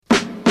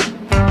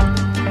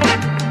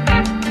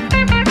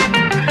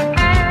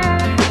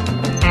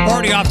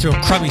already off to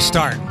a crummy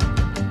start.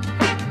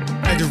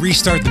 I had to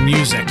restart the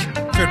music.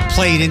 So it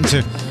played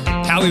into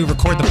how we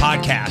record the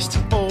podcast.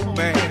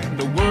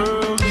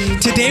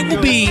 Today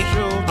will be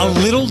a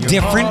little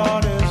different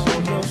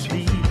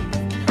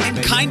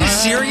and kind of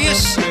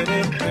serious,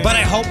 but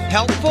I hope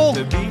helpful.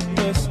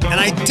 And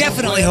I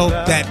definitely hope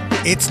that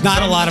it's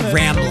not a lot of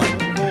rambling.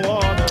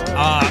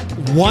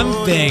 One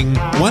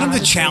of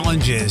the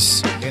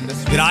challenges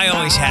that I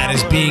always had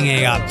as being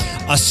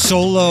a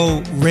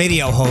solo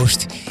radio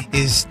host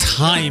is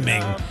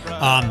timing.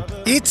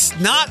 It's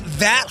not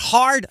that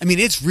hard. I mean,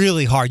 it's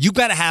really hard. You've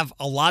got to have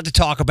a lot to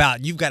talk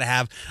about. You've got to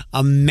have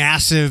a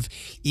massive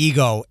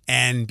ego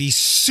and be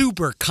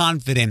super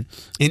confident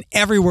in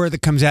every word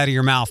that comes out of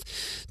your mouth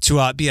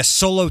to be a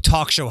solo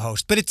talk show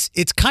host. But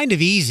it's kind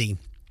of easy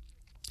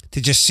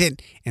to just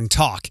sit and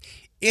talk.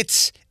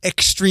 It's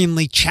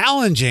extremely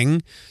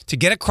challenging to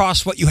get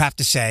across what you have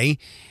to say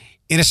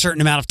in a certain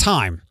amount of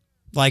time.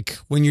 Like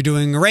when you're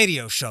doing a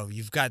radio show,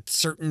 you've got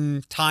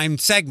certain timed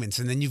segments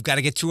and then you've got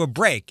to get to a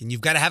break and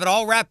you've got to have it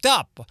all wrapped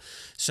up.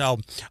 So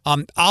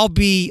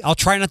I'll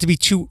try not to be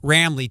too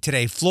rambly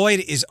today.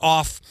 Floyd is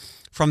off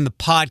from the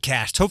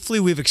podcast. Hopefully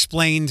we've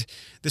explained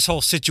this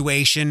whole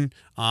situation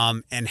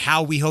and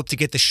how we hope to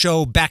get the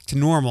show back to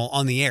normal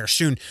on the air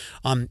soon.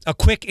 A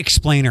quick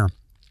explainer,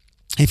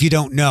 if you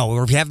don't know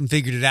or if you haven't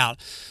figured it out.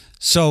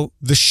 So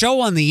the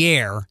show on the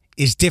air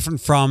is different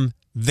from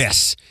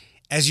this.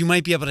 As you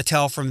might be able to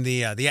tell from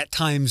the at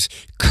times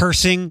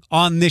cursing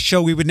on this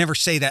show, we would never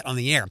say that on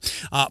the air.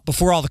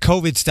 Before all the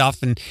COVID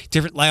stuff and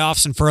different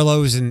layoffs and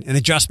furloughs and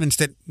adjustments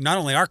that not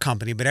only our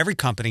company, but every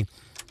company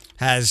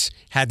has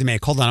had to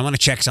make. Hold on, I want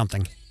to check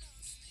something.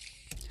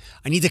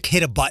 I need to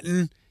hit a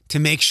button to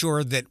make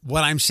sure that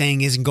what I'm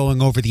saying isn't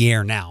going over the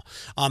air now.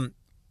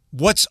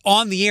 What's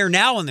on the air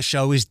now on the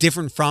show is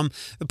different from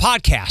the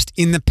podcast.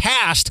 In the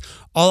past,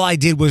 all I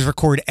did was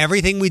record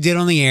everything we did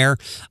on the air,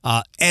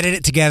 edit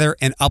it together,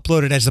 and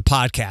upload it as the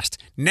podcast.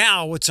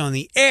 Now, what's on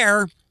the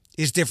air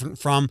is different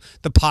from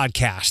the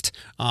podcast.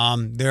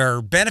 There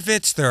are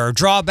benefits, there are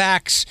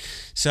drawbacks,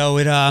 so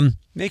it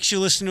makes you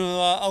listen to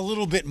a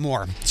little bit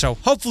more. So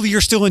hopefully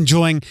you're still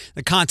enjoying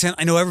the content.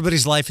 I know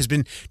everybody's life has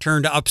been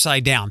turned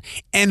upside down.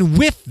 And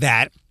with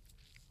that,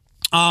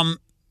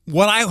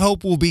 what I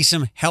hope will be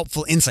some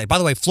helpful insight. By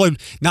the way, Floyd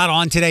not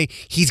on today.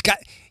 He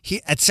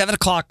at 7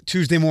 o'clock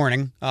Tuesday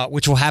morning,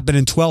 which will happen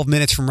in 12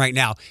 minutes from right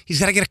now. He's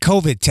got to get a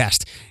COVID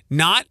test.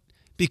 Not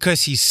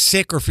because he's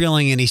sick or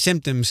feeling any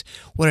symptoms.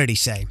 What did he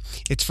say?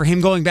 It's for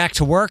him going back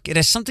to work. It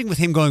has something with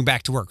him going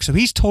back to work. So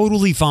he's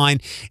totally fine.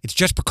 It's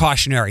just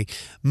precautionary.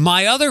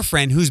 My other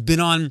friend who's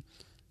been on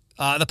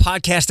the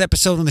podcast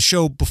episode on the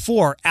show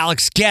before,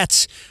 Alex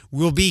Getz,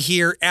 will be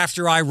here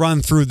after I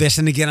run through this.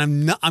 And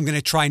again, I'm going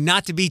to try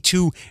not to be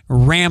too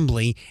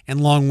rambly and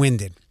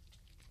long-winded.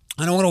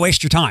 I don't want to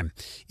waste your time,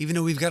 even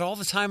though we've got all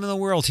the time in the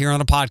world here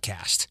on a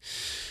podcast.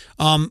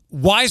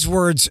 Wise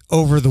words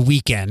over the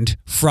weekend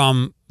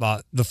from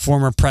the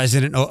former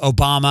President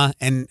Obama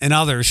and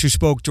others who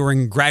spoke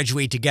during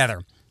Graduate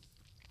Together.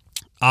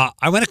 I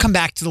want to come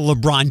back to the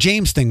LeBron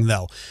James thing,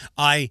 though.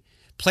 I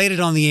played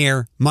it on the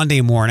air Monday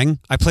morning.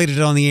 I played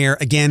it on the air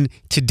again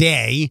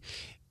today.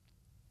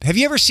 Have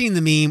you ever seen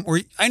the meme?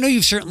 Or I know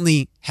you've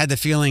certainly had the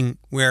feeling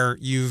where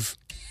you've,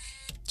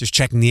 just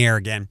checking the air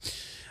again,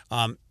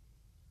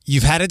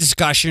 you've had a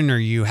discussion or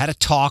you had a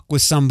talk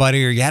with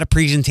somebody or you had a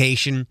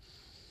presentation,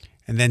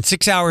 and then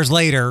 6 hours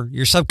later,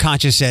 your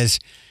subconscious says,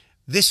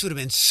 this would have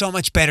been so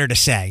much better to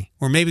say.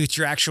 Or maybe it's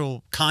your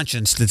actual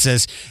conscience that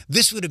says,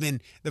 this would have been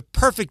the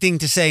perfect thing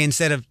to say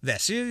instead of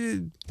this.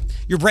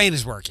 Your brain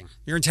is working.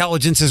 Your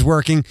intelligence is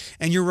working,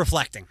 and you're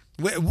reflecting.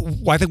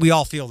 I think we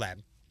all feel that.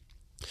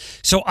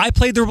 So I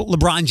played the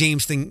LeBron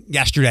James thing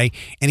yesterday,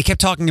 and he kept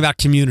talking about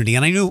community.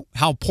 And I knew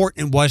how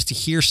important it was to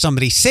hear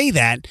somebody say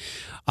that.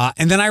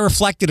 And then I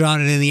reflected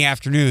on it in the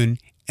afternoon,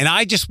 and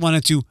I just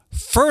wanted to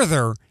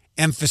further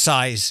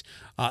emphasize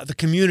the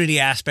community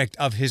aspect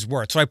of his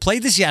words. So I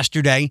played this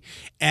yesterday,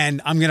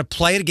 and I'm going to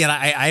play it again.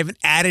 I haven't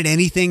added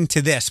anything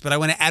to this, but I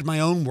want to add my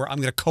own word. I'm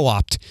going to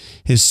co-opt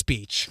his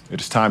speech. It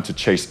is time to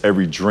chase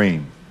every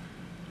dream,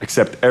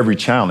 accept every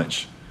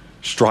challenge,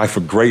 strive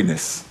for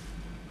greatness,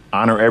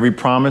 honor every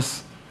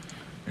promise,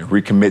 and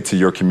recommit to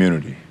your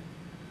community.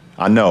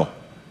 I know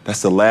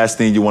that's the last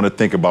thing you want to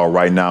think about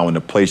right now in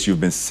the place you've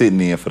been sitting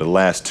in for the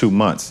last 2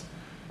 months.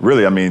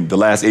 Really, I mean, the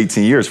last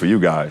 18 years for you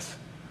guys.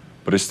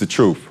 But it's the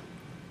truth.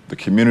 The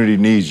community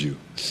needs you.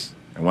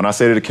 And when I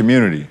say to the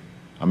community,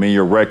 I mean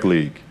your rec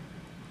league,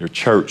 your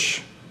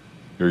church,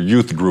 your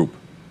youth group,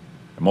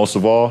 and most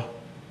of all,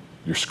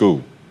 your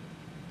school.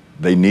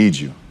 They need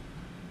you.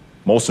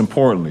 Most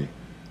importantly,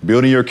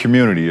 building your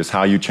community is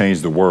how you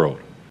change the world.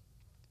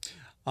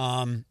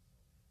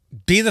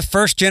 Be the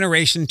first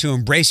generation to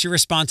embrace your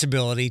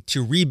responsibility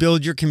to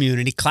rebuild your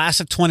community. Class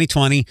of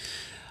 2020,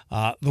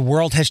 the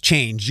world has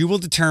changed. You will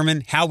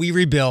determine how we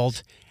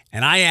rebuild,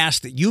 and I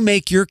ask that you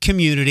make your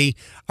community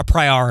a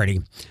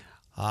priority.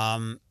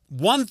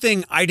 One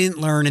thing I didn't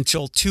learn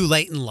until too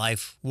late in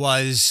life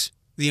was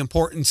the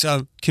importance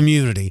of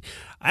community.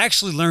 I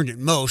actually learned it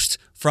most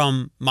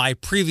from my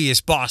previous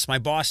boss, my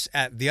boss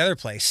at the other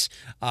place,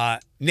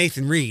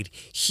 Nathan Reed.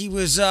 He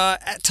was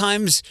at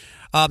times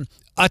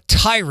a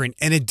tyrant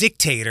and a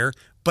dictator,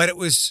 but it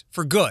was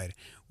for good.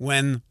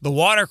 When the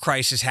water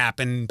crisis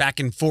happened back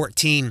in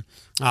 2014,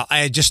 I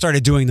had just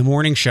started doing the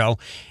morning show,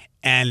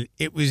 and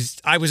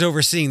I was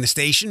overseeing the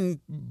station,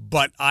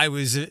 but I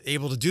was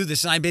able to do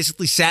this. And I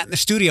basically sat in the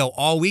studio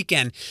all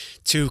weekend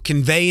to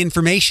convey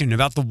information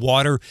about the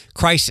water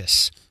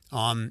crisis.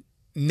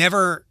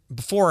 Never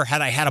before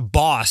had I had a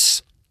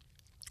boss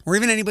or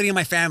even anybody in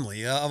my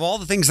family. Of all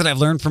the things that I've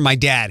learned from my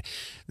dad,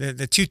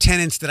 the two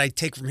tenets that I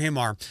take from him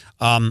are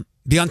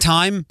be on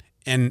time,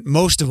 and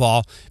most of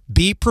all,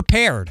 be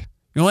prepared.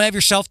 You only have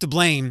yourself to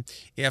blame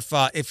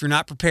if you're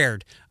not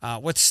prepared.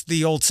 What's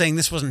the old saying?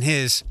 This wasn't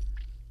his.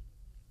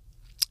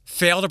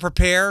 Fail to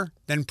prepare,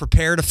 then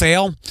prepare to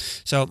fail.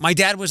 So my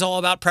dad was all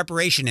about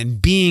preparation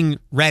and being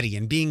ready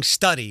and being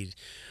studied.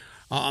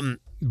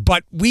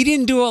 But we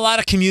didn't do a lot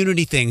of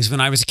community things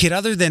when I was a kid,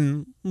 other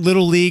than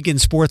Little League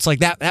and sports like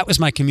that. That was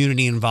my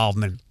community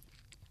involvement.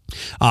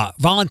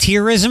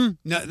 Volunteerism,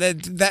 no,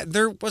 that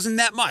there wasn't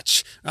that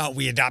much.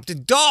 We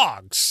adopted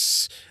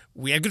dogs.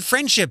 We had good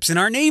friendships in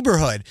our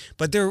neighborhood,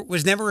 but there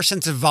was never a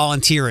sense of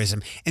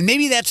volunteerism. And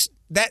maybe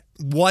that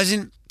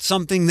wasn't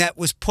something that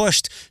was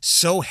pushed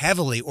so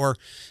heavily or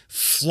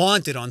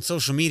flaunted on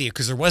social media,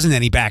 because there wasn't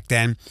any back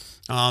then.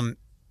 And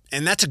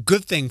that's a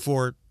good thing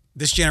for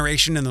this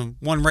generation and the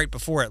one right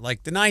before it,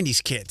 like the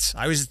 90s kids.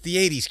 I was the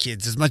 80s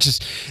kids, as much as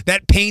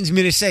that pains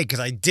me to say, because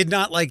I did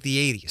not like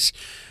the 80s.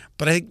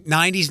 But I think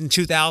 90s and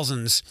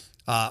 2000s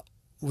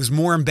was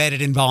more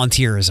embedded in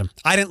volunteerism.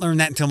 I didn't learn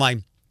that until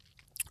my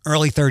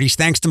early 30s,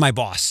 thanks to my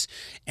boss.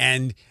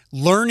 And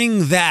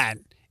learning that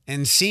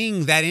and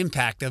seeing that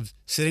impact of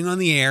sitting on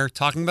the air,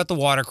 talking about the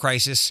water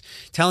crisis,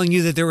 telling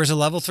you that there was a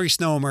level 3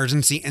 snow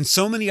emergency, and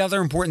so many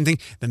other important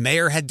things. The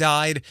mayor had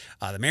died.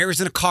 The mayor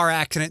was in a car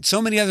accident.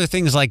 So many other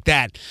things like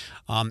that.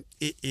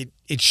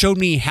 It showed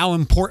me how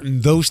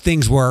important those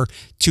things were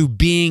to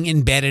being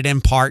embedded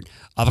and part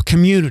of a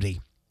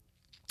community.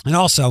 And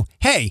also,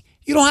 hey,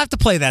 you don't have to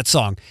play that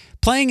song.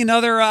 Playing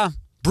another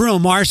Bruno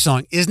Mars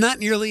song is not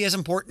nearly as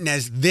important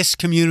as this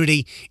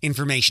community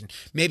information.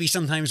 Maybe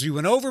sometimes we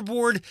went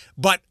overboard,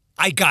 but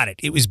I got it.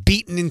 It was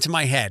beaten into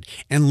my head.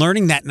 And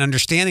learning that and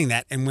understanding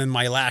that, and when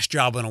my last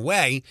job went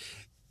away,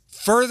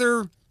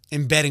 further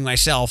embedding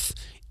myself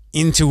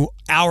into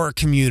our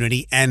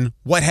community and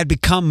what had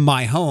become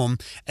my home,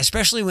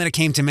 especially when it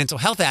came to mental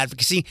health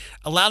advocacy,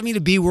 allowed me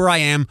to be where I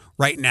am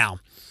right now.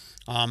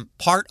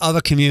 Part of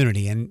a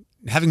community. And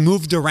having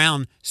moved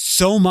around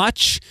so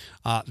much,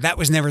 that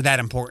was never that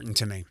important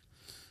to me.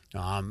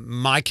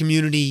 My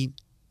community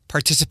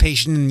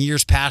participation in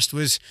years past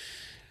was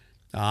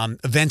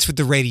events with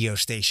the radio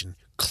station,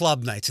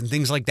 club nights, and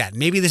things like that.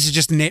 Maybe this is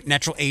just a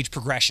natural age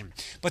progression.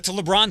 But to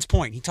LeBron's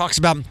point, he talks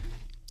about,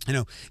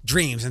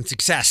 dreams and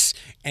success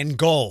and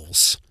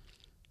goals.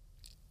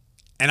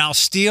 And I'll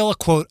steal a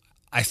quote.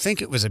 I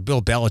think it was a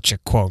Bill Belichick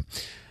quote.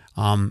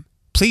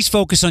 Please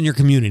focus on your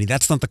community.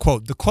 That's not the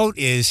quote. The quote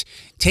is,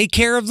 take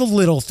care of the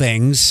little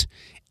things,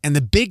 and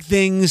the big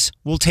things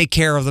will take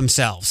care of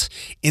themselves.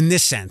 In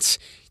this sense,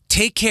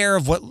 take care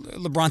of what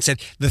LeBron said,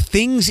 the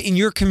things in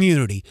your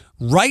community,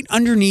 right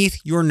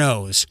underneath your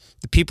nose.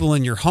 The people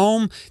in your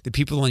home, the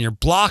people on your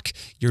block,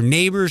 your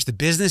neighbors, the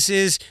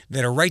businesses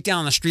that are right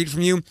down the street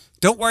from you.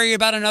 Don't worry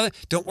about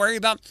Don't worry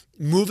about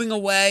moving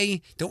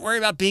away. Don't worry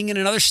about being in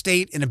another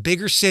state, in a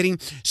bigger city.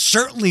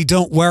 Certainly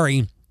don't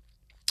worry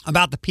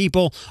about the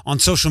people on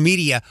social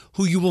media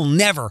who you will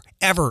never,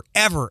 ever,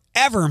 ever,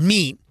 ever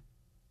meet,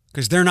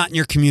 because they're not in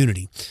your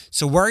community.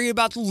 So worry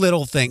about the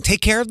little thing.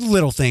 Take care of the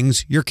little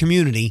things, your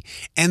community,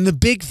 and the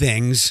big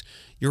things,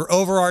 your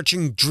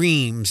overarching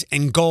dreams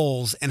and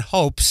goals and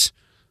hopes,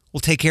 will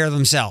take care of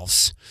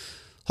themselves.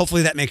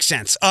 Hopefully that makes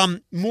sense.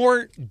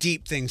 More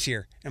deep things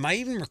here. Am I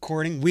even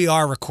recording? We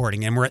are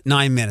recording, and we're at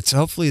 9 minutes. So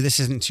hopefully this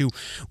isn't too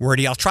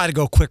wordy. I'll try to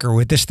go quicker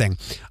with this thing.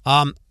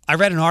 I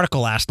read an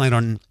article last night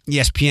on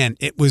ESPN.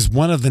 It was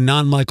one of the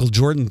non-Michael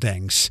Jordan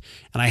things,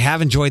 and I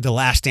have enjoyed The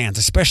Last Dance,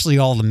 especially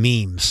all the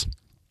memes.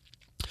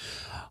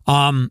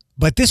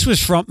 But this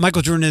was from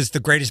Michael Jordan is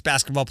the greatest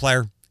basketball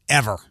player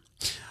ever,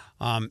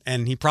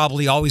 and he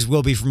probably always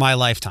will be for my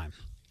lifetime.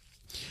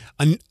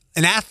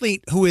 An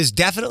athlete who is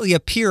definitely a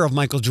peer of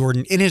Michael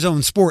Jordan in his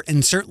own sport,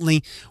 and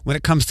certainly when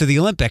it comes to the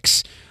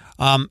Olympics,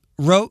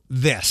 wrote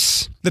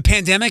this. The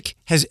pandemic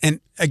has, and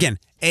again,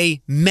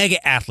 a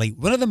mega athlete,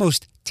 one of the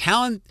most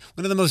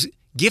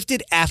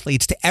gifted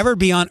athletes to ever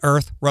be on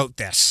earth, wrote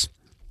this.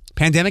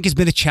 Pandemic has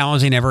been a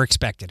challenge I never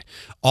expected.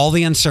 All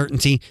the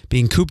uncertainty,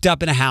 being cooped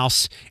up in a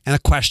house, and the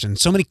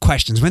questions, so many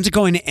questions. When's it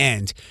going to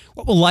end?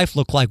 What will life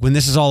look like when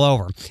this is all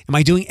over? Am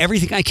I doing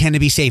everything I can to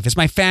be safe? Is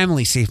my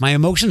family safe? My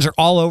emotions are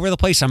all over the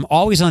place. I'm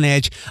always on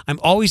edge. I'm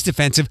always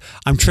defensive.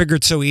 I'm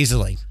triggered so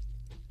easily.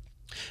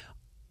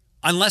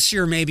 Unless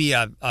you're maybe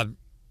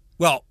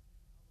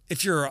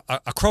if you're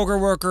a Kroger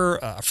worker,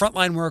 a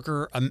frontline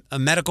worker, a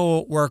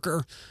medical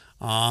worker,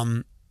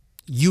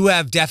 you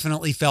have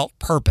definitely felt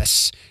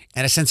purpose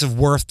and a sense of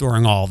worth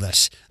during all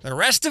this. The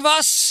rest of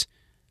us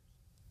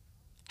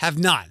have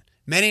not.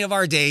 Many of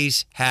our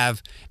days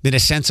have been a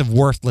sense of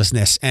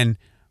worthlessness. And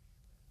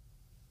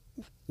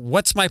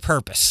what's my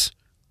purpose?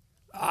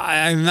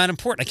 I'm not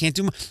important. I can't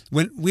do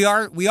when we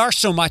are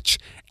so much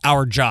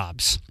our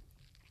jobs.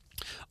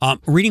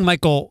 Reading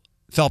Michael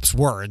Phelps'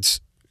 words,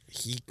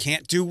 he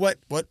can't do what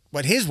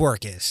his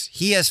work is.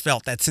 He has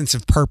felt that sense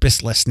of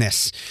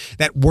purposelessness,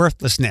 that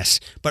worthlessness.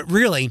 But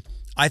really,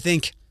 I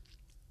think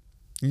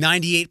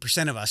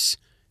 98% of us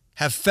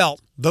have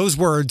felt those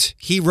words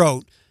he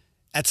wrote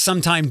at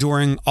some time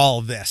during all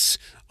of this.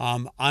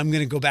 I'm going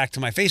to go back to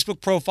my Facebook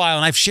profile,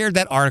 and I've shared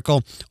that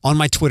article on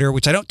my Twitter,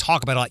 which I don't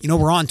talk about a lot. You know,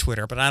 we're on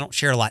Twitter, but I don't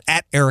share a lot,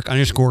 at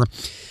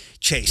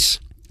Eric_Chase.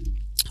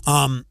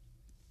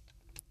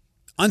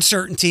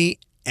 Uncertainty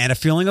and a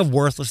feeling of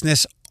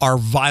worthlessness are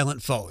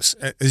violent foes.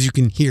 As you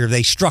can hear,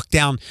 they struck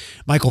down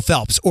Michael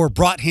Phelps, or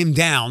brought him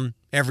down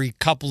every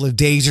couple of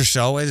days or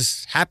so,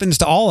 as happens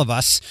to all of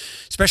us,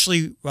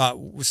 especially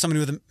with somebody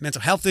with a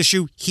mental health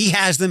issue. He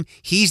has them.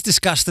 He's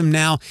discussed them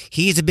now.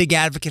 He's a big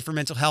advocate for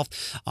mental health.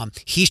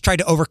 He's tried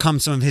to overcome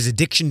some of his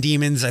addiction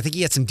demons. I think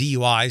he had some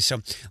DUIs. So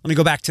let me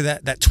go back to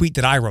that tweet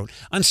that I wrote.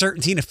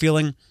 Uncertainty and a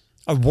feeling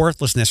of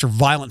worthlessness are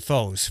violent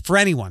foes for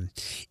anyone.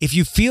 If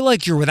you feel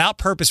like you're without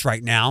purpose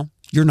right now,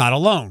 you're not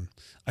alone.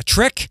 A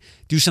trick: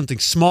 do something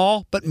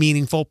small but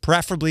meaningful,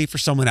 preferably for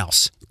someone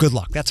else. Good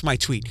luck. That's my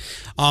tweet.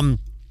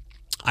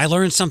 I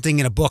learned something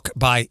in a book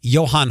by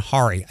Johan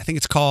Hari. I think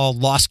it's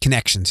called Lost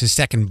Connections, his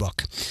second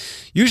book.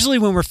 Usually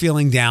when we're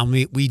feeling down,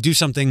 we do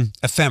something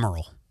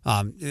ephemeral,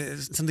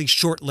 something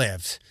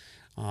short-lived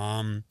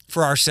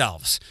for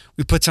ourselves.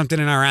 We put something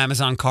in our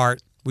Amazon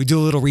cart. We do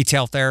a little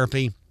retail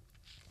therapy,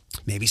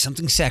 maybe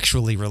something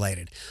sexually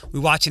related. We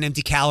watch an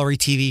empty calorie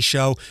TV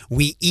show.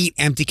 We eat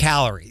empty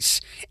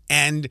calories.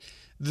 And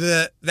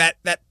that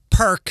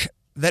perk,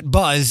 that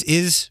buzz,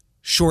 is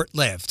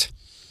short-lived.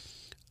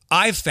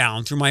 I've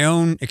found through my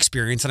own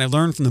experience, and I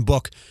learned from the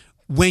book,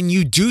 when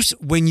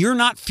you're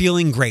not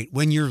feeling great,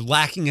 when you're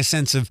lacking a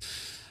sense of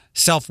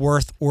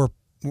self-worth or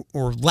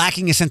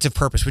lacking a sense of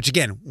purpose, which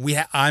again,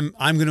 I'm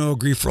going to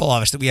agree for all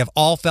of us that we have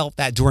all felt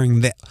that during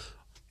the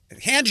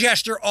hand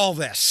gesture, all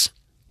this.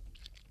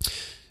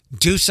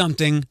 Do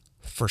something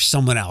for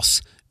someone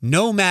else,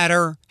 no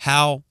matter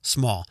how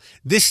small.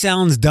 This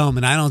sounds dumb,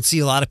 and I don't see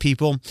a lot of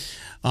people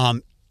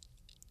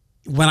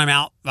when I'm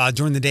out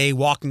during the day,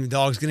 walking the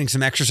dogs, getting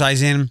some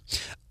exercise in.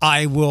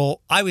 I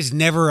was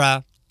never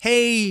a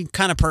hey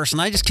kind of person.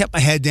 I just kept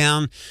my head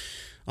down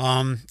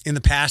in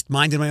the past,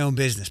 minding my own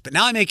business. But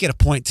now I make it a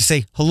point to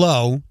say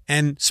hello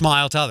and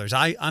smile to others.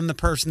 I'm the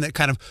person that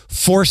kind of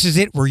forces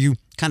it, where you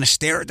kind of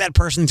stare at that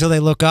person until they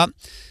look up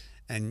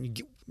and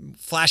you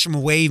flash them a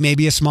wave,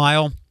 maybe a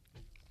smile.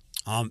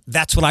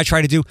 That's what I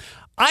try to do.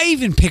 I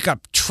even pick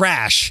up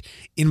trash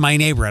in my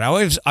neighborhood.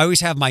 I always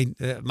have my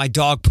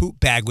dog poop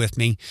bag with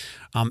me,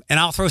 and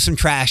I'll throw some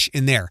trash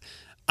in there.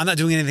 I'm not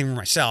doing anything for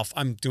myself.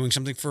 I'm doing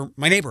something for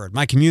my neighborhood,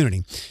 my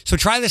community. So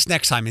try this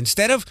next time.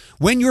 Instead of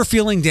when you're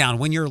feeling down,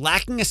 when you're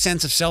lacking a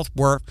sense of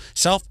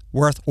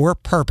self-worth or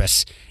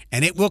purpose,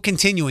 and it will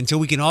continue until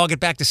we can all get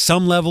back to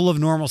some level of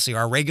normalcy,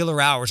 our regular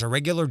hours, our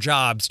regular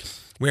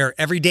jobs, where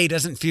every day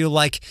doesn't feel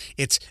like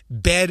it's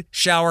bed,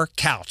 shower,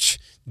 couch,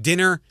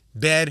 dinner,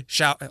 bed,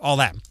 shower, all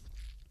that.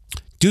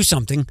 Do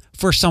something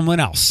for someone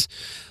else.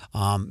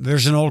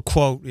 There's an old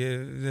quote,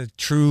 the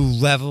true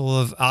level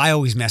of, I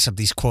always mess up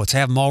these quotes. I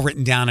have them all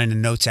written down in a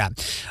notes app.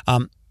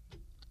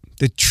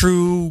 The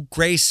true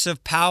grace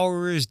of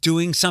power is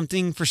doing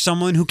something for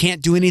someone who can't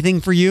do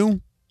anything for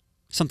you.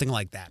 Something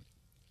like that.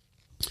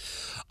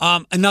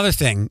 Another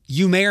thing,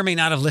 you may or may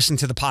not have listened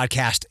to the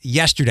podcast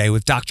yesterday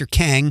with Dr.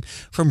 Kang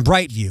from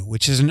Brightview,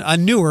 which is a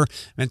newer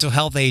mental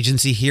health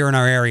agency here in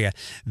our area.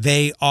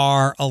 They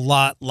are a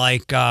lot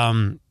like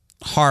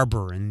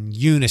Harbor and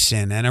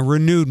Unison and A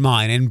Renewed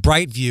Mind, and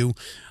Brightview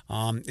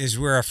is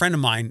where a friend of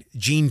mine,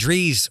 Jean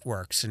Dries,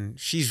 works, and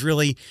she's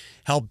really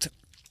helped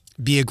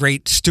be a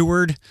great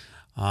steward,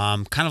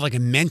 kind of like a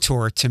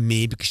mentor to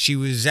me, because she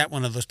was at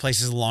one of those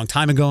places a long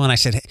time ago, and I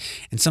said,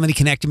 and somebody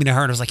connected me to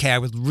her, and I was like, hey, I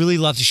would really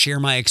love to share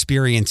my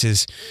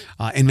experiences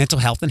in mental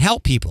health and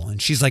help people, and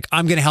she's like,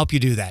 I'm going to help you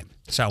do that.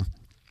 So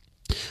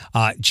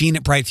Jean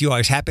at Brightview, I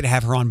was happy to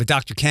have her on, but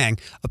Dr. Kang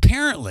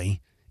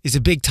apparently is a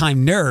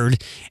big-time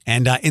nerd,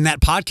 and in that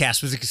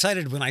podcast was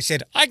excited when I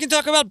said, I can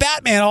talk about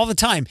Batman all the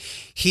time.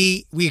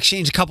 We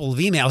exchanged a couple of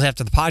emails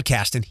after the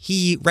podcast, and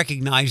he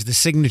recognized the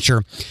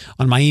signature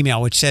on my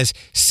email, which says,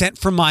 sent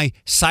from my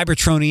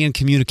Cybertronian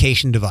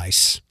communication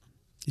device.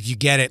 If you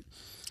get it,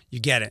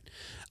 you get it.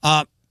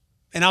 And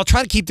I'll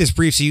try to keep this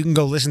brief so you can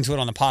go listen to it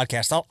on the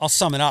podcast. I'll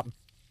sum it up.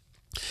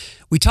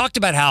 We talked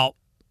about how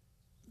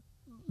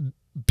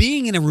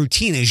being in a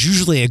routine is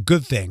usually a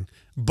good thing,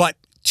 but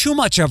too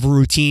much of a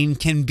routine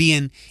can be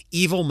an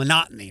evil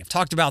monotony. I've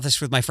talked about this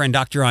with my friend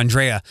Dr.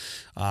 Andrea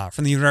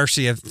from the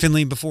University of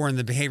Findlay before, in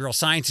the behavioral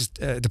sciences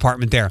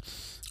department there.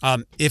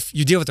 If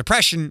you deal with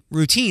depression,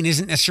 routine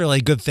isn't necessarily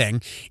a good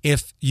thing.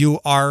 If you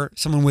are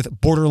someone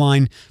with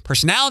borderline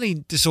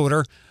personality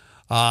disorder,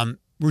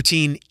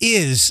 routine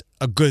is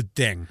a good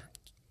thing.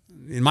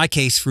 In my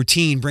case,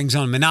 routine brings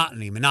on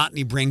monotony.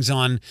 Monotony brings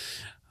on,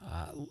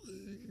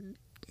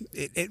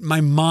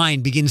 my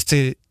mind begins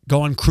to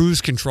go on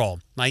cruise control.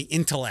 My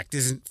intellect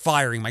isn't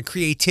firing. My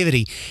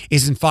creativity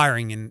isn't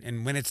firing.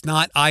 And when it's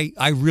not, I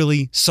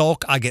really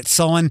sulk. I get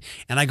sullen,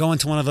 and I go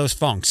into one of those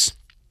funks.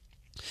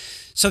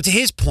 So to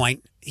his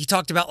point, he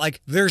talked about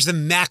like there's the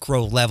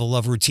macro level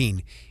of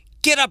routine.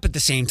 Get up at the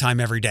same time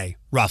every day,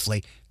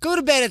 roughly. Go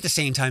to bed at the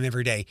same time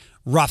every day,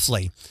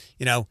 roughly.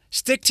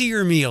 Stick to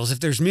your meals. If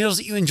there's meals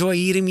that you enjoy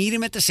eating, eat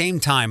them at the same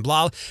time,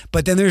 blah.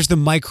 But then there's the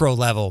micro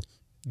level.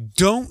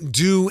 Don't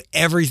do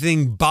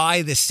everything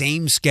by the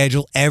same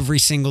schedule every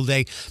single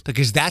day,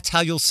 because that's how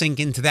you'll sink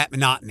into that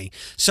monotony.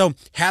 So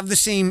have the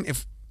same,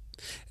 if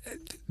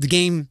the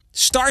game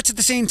starts at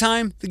the same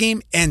time, the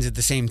game ends at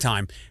the same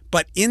time.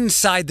 But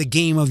inside the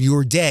game of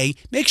your day,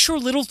 make sure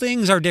little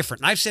things are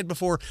different. And I've said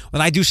before, when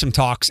I do some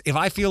talks, if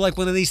I feel like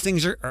one of these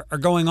things are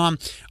going on,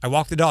 I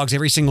walk the dogs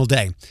every single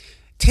day.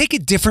 Take a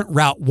different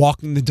route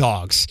walking the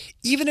dogs.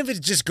 Even if it's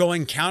just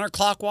going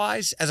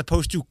counterclockwise as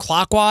opposed to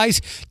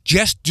clockwise,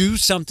 just do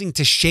something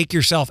to shake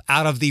yourself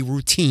out of the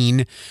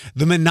routine,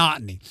 the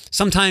monotony.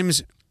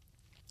 Sometimes,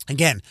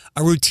 again,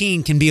 a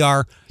routine can be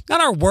not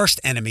our worst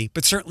enemy,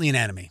 but certainly an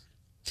enemy.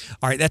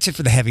 All right, that's it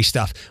for the heavy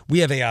stuff. We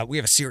have a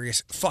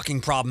serious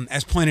fucking problem,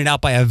 as pointed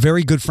out by a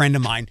very good friend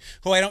of mine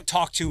who I don't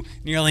talk to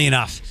nearly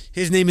enough.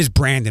 His name is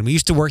Brandon. We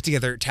used to work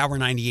together at Tower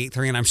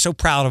 98.3, and I'm so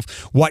proud of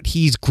what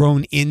he's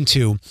grown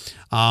into.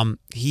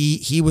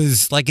 He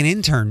was like an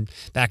intern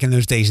back in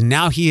those days, and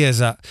now he is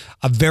a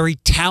very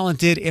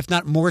talented, if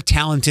not more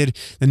talented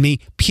than me,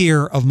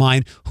 peer of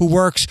mine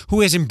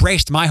who has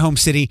embraced my home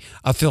city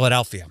of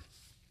Philadelphia.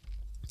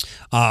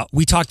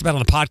 We talked about on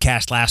the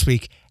podcast last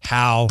week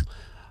how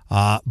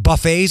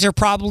buffets are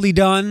probably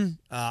done.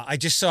 I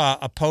just saw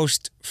a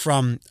post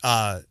from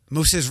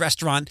Moose's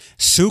restaurant,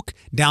 Souk,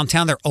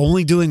 downtown. They're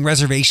only doing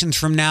reservations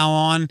from now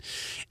on.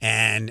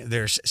 And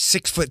there's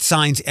 6-foot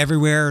signs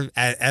everywhere.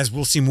 As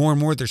we'll see more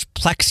and more, there's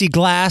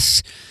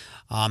plexiglass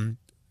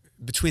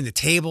between the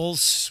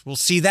tables. We'll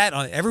see that.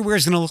 Everywhere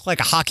is going to look like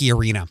a hockey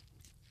arena.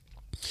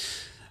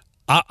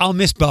 I'll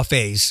miss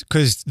buffets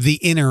because the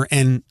inner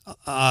and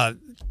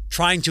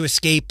trying to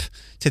escape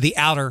to the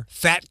outer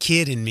fat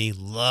kid in me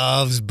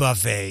loves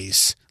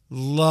buffets.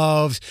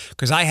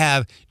 Because I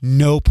have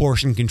no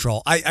portion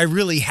control. I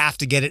really have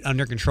to get it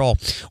under control.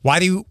 Why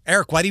do you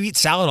eat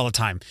salad all the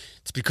time?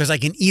 It's because I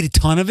can eat a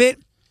ton of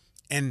it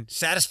and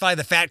satisfy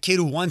the fat kid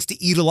who wants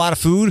to eat a lot of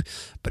food,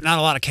 but not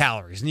a lot of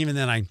calories. And even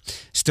then, I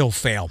still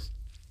fail.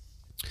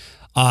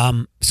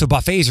 So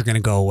buffets are going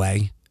to go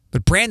away.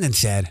 But Brandon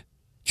said,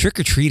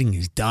 trick-or-treating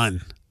is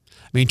done.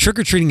 I mean,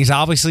 trick-or-treating is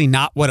obviously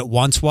not what it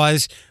once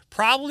was,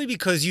 probably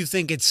because you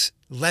think it's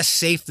less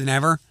safe than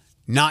ever.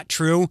 Not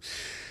true.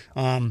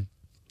 And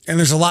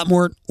there's a lot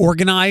more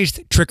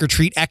organized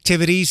trick-or-treat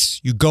activities.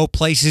 You go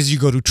places, you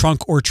go to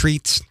trunk or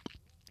treats,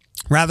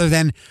 rather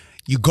than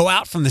you go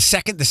out from the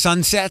second the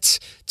sun sets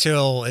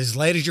till as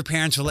late as your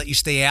parents will let you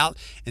stay out,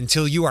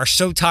 until you are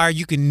so tired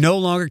you can no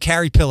longer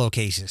carry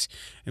pillowcases.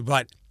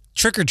 But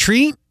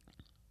trick-or-treat,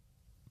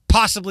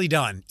 possibly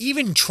done.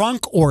 Even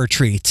trunk or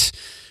treats.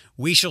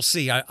 We shall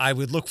see. I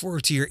would look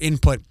forward to your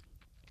input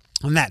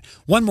on that.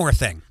 One more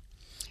thing.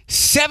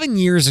 7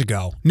 years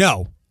ago,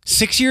 the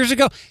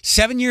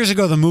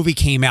movie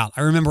came out.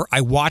 I remember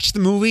I watched the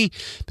movie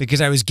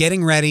because I was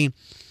getting ready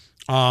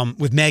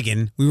with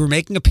Megan. We were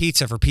making a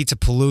pizza for Pizza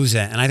Palooza,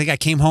 and I think I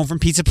came home from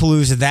Pizza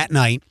Palooza that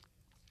night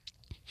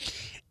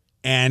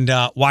and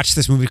watched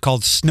this movie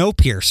called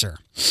Snowpiercer.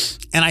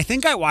 And I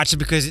think I watched it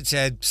because it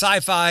said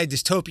sci-fi,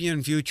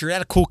 dystopian future. It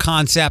had a cool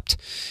concept,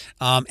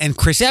 and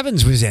Chris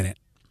Evans was in it.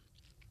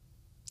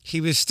 He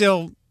was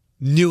still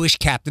newish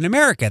Captain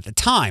America at the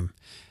time.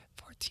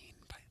 14.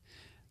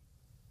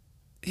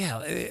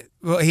 Yeah.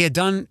 Well, he had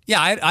done.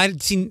 Yeah, I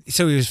had seen.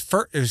 So it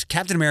was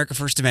Captain America,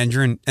 First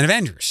Avenger, and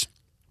Avengers.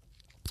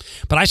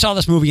 But I saw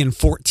this movie in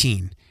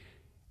 14,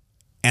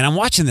 and I'm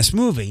watching this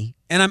movie,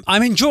 and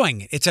I'm enjoying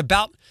it. It's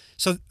about,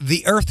 so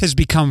the Earth has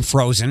become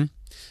frozen.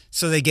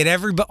 So they get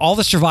all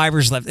the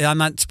survivors left. I'm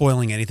not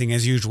spoiling anything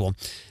as usual.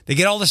 They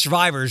get all the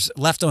survivors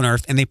left on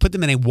Earth and they put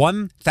them in a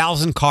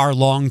 1,000 car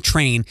long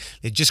train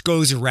that just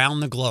goes around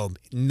the globe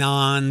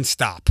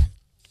nonstop.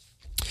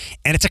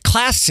 And it's a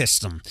class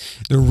system.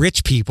 The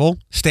rich people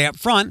stay up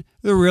front.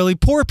 The really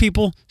poor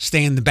people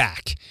stay in the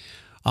back.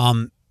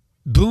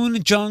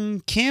 Boon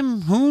Jung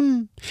Kim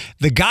Hoon,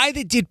 the guy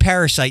that did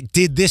Parasite,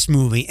 did this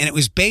movie, and it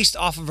was based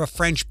off of a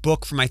French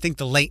book from, I think,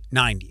 the late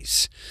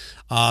 90s.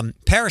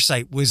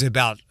 Parasite was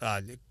about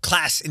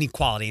class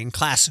inequality and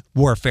class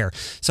warfare.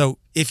 So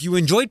if you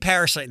enjoyed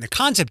Parasite and the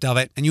concept of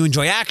it, and you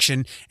enjoy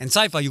action and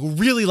sci-fi, you'll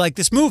really like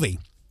this movie.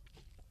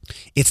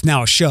 It's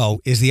now a show,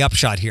 is the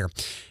upshot here.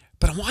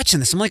 But I'm watching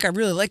this. I'm like, I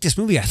really like this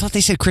movie. I thought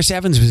they said Chris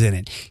Evans was in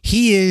it.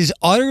 He is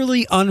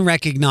utterly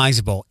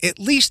unrecognizable, at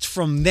least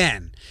from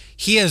then.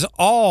 He is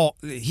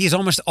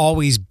almost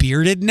always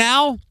bearded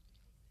now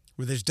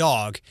with his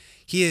dog.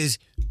 He is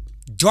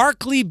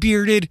darkly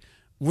bearded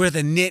with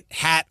a knit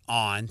hat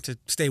on to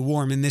stay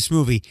warm in this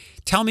movie.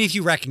 Tell me if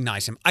you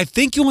recognize him. I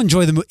think you'll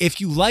enjoy the movie. If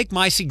you like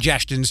my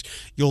suggestions,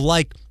 you'll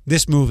like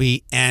this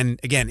movie. And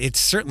again, it's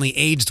certainly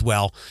aged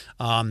well.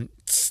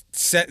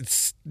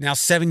 It's now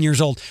 7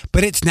 years old,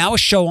 but it's now a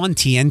show on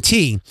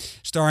TNT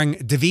starring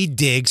Daveed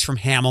Diggs from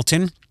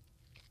Hamilton.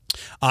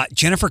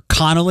 Jennifer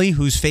Connelly,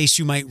 whose face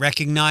you might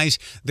recognize.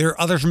 There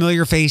are other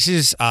familiar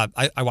faces.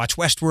 I watch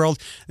Westworld.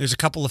 There's a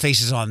couple of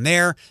faces on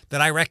there that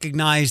I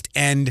recognized.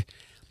 And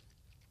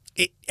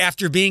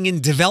after being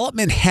in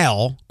development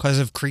hell because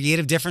of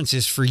creative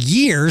differences for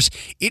years,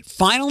 it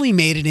finally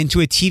made it into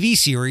a TV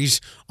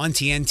series on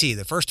TNT.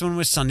 The first one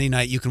was Sunday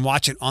night. You can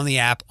watch it on the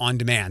app on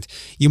demand.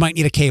 You might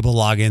need a cable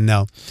login,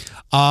 though.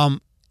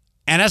 And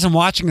as I'm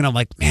watching it, I'm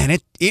like, man,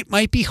 it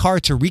might be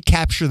hard to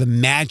recapture the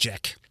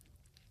magic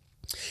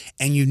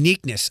and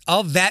uniqueness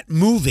of that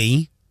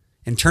movie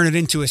and turn it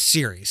into a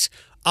series.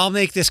 I'll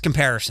make this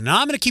comparison.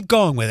 Now, I'm going to keep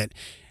going with it.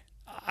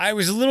 I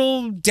was a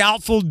little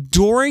doubtful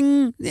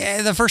during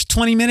the first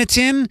 20 minutes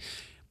in,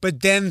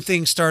 but then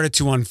things started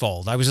to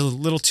unfold. I was a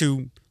little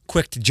too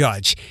quick to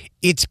judge.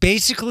 It's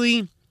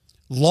basically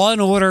Law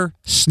and Order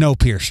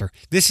Snowpiercer.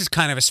 This is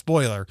kind of a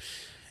spoiler.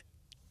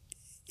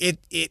 It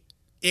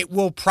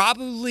will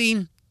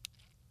probably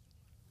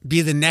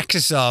be the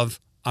nexus of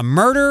a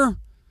murder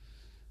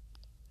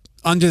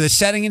under the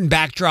setting and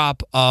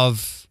backdrop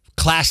of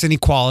class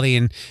inequality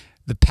and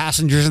the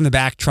passengers in the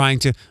back trying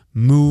to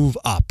move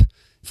up.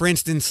 For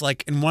instance,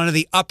 like in one of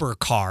the upper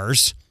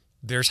cars,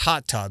 there's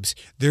hot tubs,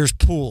 there's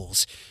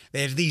pools.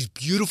 They have these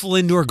beautiful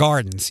indoor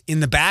gardens. In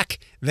the back,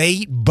 they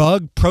eat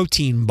bug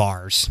protein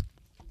bars.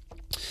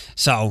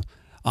 So,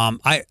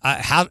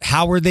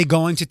 how are they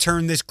going to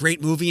turn this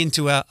great movie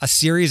into a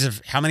series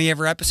of how many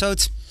ever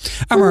episodes?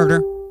 A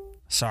murder.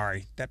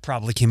 Sorry, that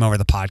probably came over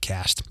the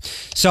podcast.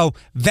 So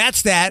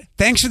that's that.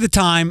 Thanks for the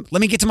time. Let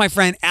me get to my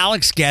friend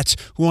Alex Getz,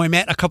 who I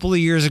met a couple of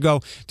years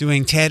ago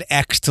doing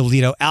TEDx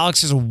Toledo.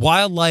 Alex is a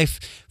wildlife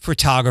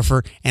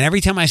photographer, and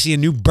every time I see a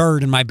new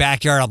bird in my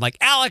backyard, I'm like,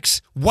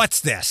 Alex, what's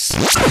this?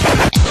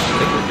 I think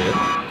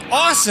we're good.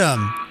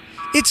 Awesome.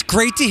 It's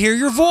great to hear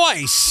your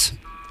voice.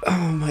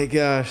 Oh my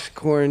gosh,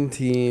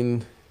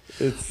 quarantine.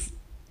 It's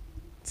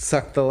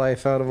sucked the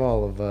life out of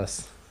all of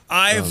us.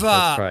 That's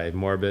probably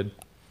morbid.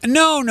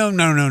 No.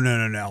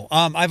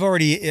 I've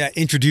already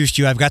introduced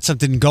you. I've got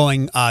something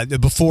going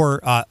before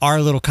our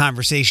little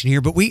conversation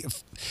here, but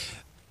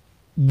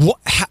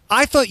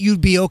I thought you'd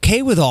be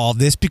okay with all of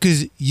this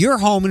because you're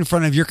home in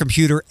front of your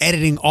computer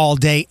editing all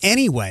day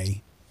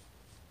anyway.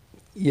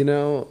 You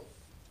know,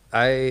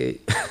 it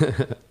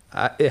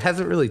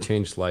hasn't really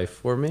changed life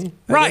for me.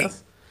 Right. I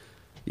guess.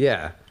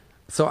 Yeah.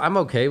 So I'm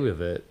okay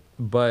with it,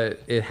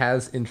 but it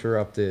has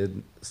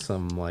interrupted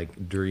some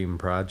like dream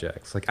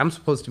projects. Like I'm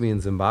supposed to be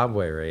in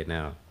Zimbabwe right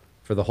now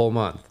for the whole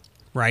month.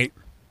 Right.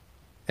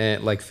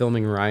 And like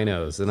filming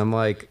rhinos. And I'm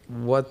like,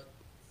 what?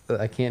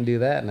 I can't do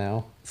that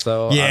now.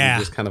 So I'm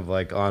just kind of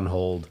like on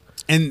hold.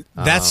 And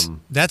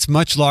that's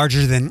much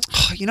larger than,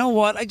 you know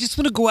what? I just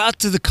want to go out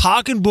to the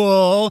Cock and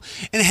Bull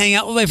and hang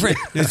out with my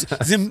friends.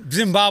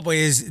 Zimbabwe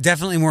is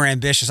definitely more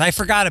ambitious. I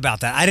forgot about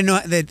that. I didn't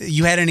know that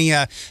you had any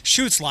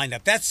shoots lined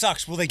up. That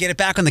sucks. Will they get it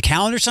back on the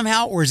calendar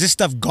somehow, or is this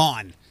stuff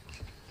gone?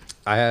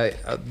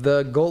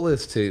 The goal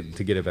is to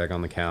get it back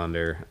on the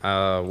calendar.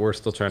 We're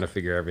still trying to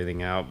figure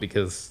everything out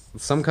because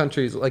some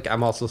countries, like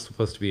I'm also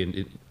supposed to be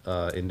in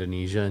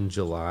Indonesia in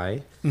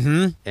July,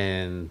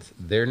 and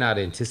they're not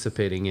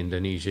anticipating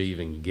Indonesia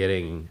even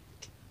getting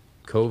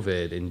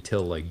COVID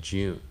until like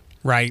June.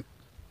 Right.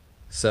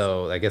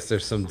 So I guess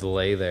there's some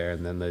delay there,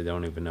 and then they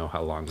don't even know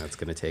how long that's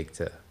going to take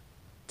to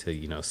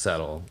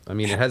settle. I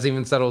mean, it hasn't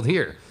even settled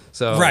here.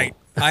 So right.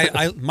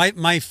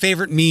 My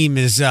favorite meme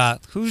is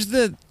who's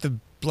the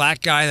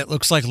black guy that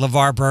looks like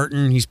LeVar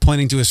Burton. He's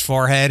pointing to his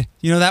forehead.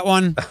 You know that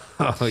one?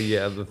 Oh,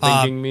 yeah. The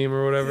thinking meme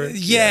or whatever.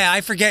 Yeah,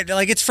 I forget.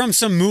 Like, it's from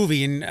some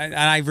movie, and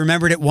I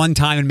remembered it one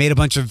time and made a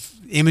bunch of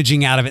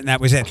imaging out of it, and that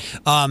was it.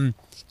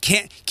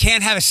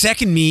 Can't have a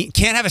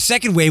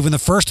second wave when the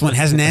first one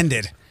hasn't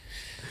ended.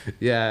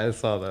 Yeah, I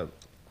saw that.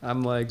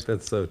 I'm like,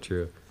 that's so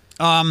true.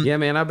 Yeah,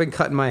 man, I've been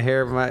cutting my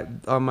hair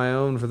on my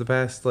own for the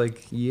past,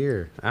 like,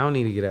 year. I don't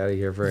need to get out of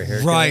here for a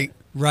haircut.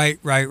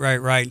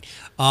 Right.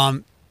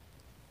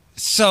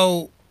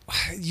 So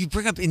you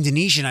bring up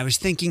Indonesia, and I was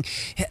thinking,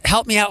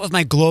 help me out with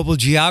my global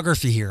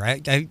geography here.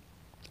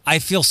 I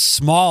feel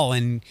small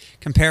in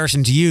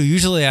comparison to you.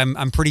 Usually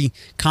I'm pretty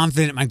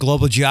confident in my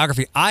global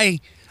geography. I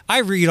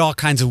read all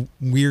kinds of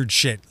weird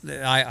shit.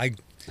 I'm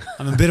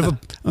a bit of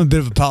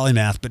a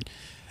polymath, but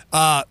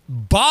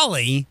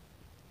Bali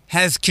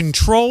has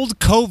controlled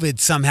COVID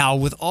somehow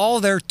with all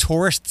their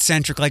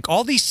tourist-centric, like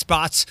all these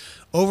spots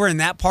over in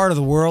that part of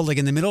the world, like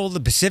in the middle of the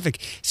Pacific,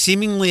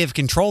 seemingly have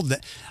controlled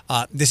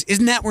this.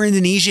 Isn't that where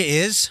Indonesia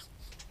is?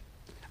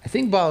 I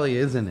think Bali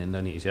is in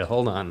Indonesia.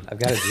 Hold on. I've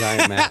got a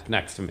giant map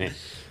next to me.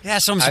 Yeah,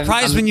 so I'm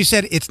surprised when you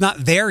said it's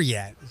not there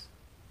yet.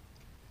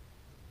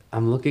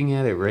 I'm looking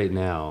at it right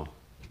now.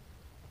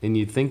 And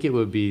you'd think it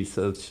would be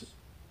such...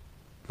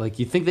 Like,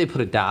 you think they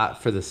put a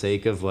dot for the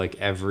sake of, like,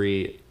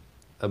 every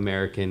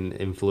American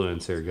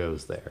influencer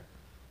goes there.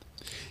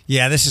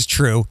 Yeah, this is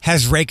true.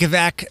 Has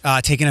Reykjavik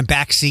taken a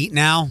back seat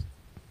now?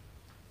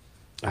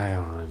 I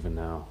don't even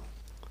know.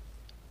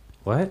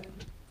 What?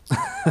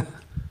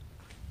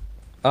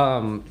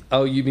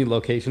 Oh, you mean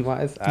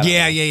location-wise?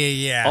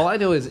 Yeah. All I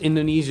know is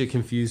Indonesia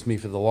confused me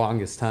for the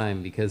longest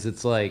time because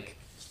it's like...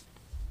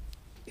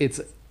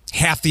 It's...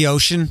 Half the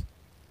ocean?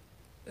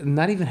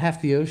 Not even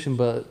half the ocean,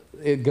 but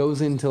it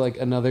goes into like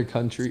another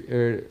country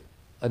or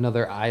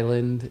another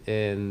island,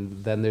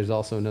 and then there's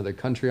also another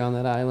country on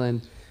that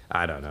island.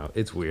 I don't know.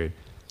 It's weird.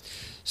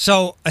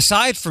 So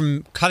aside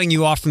from cutting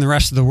you off from the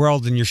rest of the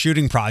world in your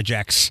shooting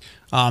projects,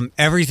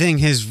 everything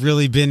has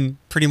really been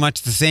pretty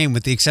much the same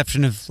with the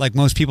exception of like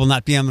most people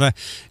not being able to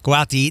go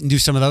out to eat and do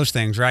some of those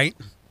things, right?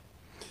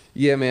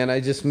 Yeah, man. I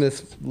just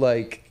miss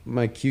like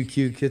my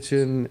QQ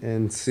kitchen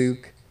and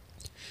souk.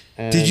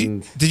 And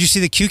did you see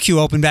the QQ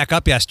open back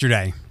up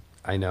yesterday?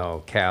 I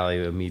know.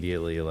 Callie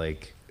immediately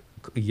like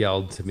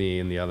yelled to me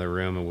in the other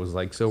room and was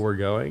like, "So we're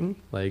going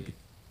like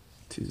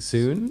too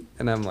soon?"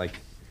 And I'm like,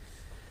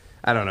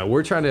 I don't know.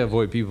 We're trying to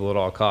avoid people at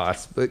all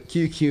costs, but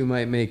QQ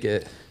might make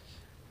it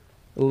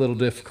a little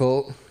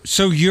difficult.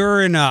 So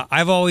you're in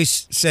I've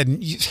always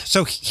said,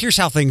 so here's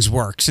how things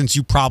work since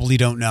you probably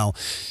don't know.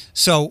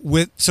 So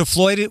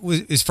Floyd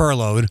is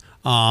furloughed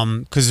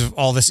because of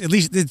all this, at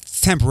least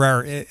it's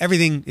temporary.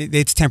 Everything,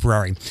 it's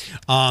temporary.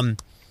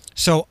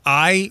 So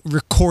I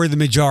record the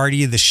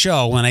majority of the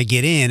show when I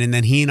get in, and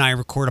then he and I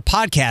record a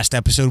podcast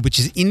episode, which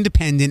is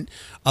independent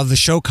of the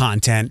show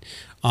content,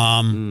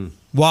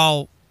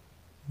 while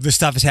the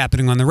stuff is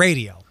happening on the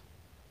radio,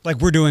 like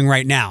we're doing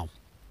right now.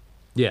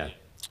 Yeah.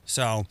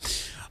 So,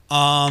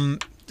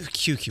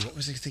 QQ. What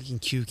was I thinking?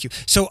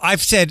 QQ. So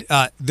I've said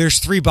there's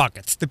three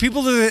buckets. The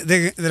people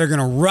that are going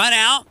to run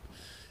out,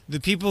 the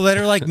people that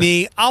are like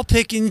me, I'll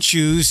pick and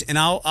choose, and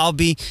I'll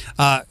be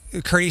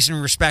courteous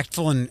and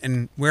respectful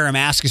and wear a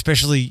mask,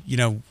 especially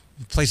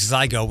places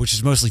I go, which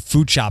is mostly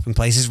food shopping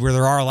places where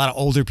there are a lot of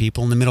older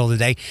people in the middle of the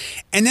day,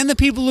 and then the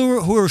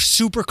people who are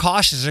super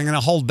cautious are going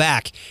to hold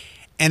back,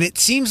 and it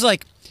seems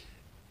like.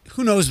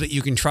 Who knows what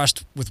you can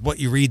trust with what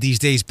you read these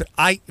days, but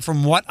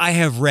from what I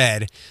have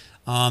read,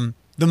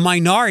 the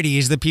minority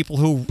is the people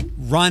who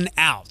run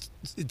out.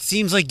 It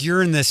seems like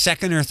you're in the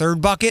second or third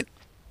bucket.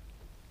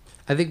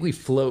 I think we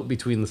float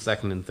between the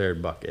second and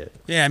third bucket.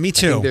 Yeah, me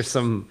too. I think there's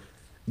some...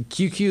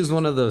 QQ is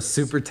one of those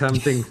super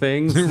tempting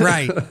things.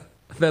 Right.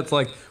 That's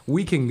like,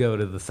 we can go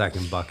to the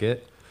second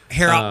bucket.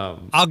 Here, I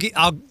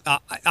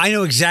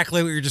know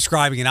exactly what you're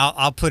describing, and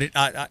I'll put it...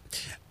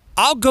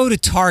 I'll go to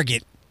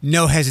Target,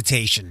 no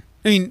hesitation.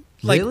 I mean,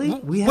 like, really?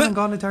 We haven't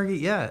gone to Target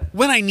yet.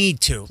 When I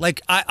need to.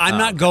 Like, I'm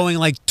not going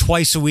like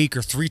twice a week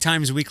or 3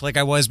 times a week like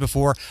I was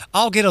before.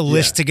 I'll get a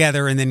list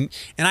together and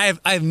I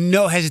have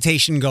no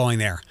hesitation going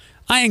there.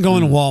 I ain't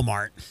going to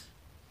Walmart.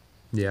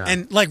 Yeah.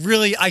 And like,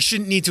 really, I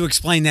shouldn't need to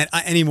explain that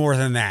any more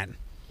than that.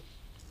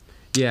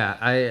 Yeah,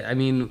 I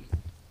mean,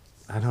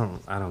 I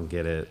don't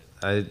get it.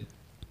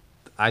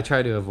 I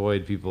try to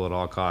avoid people at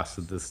all costs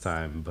at this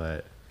time,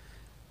 but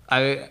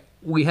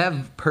we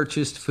have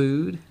purchased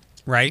food.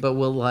 Right. But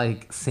we'll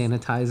like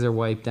sanitize or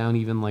wipe down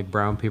even like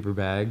brown paper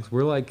bags.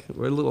 We're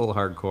a little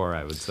hardcore,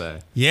 I would say.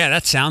 Yeah,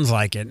 that sounds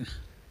like it.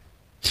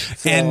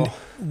 So, and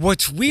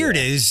what's weird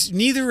is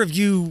neither of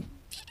you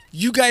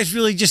guys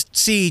really just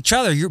see each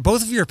other.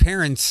 Both of your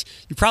parents,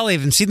 you probably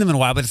haven't seen them in a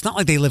while, but it's not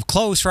like they live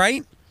close,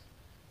 right?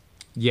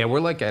 Yeah,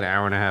 we're like an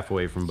hour and a half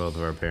away from both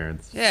of our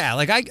parents. Yeah,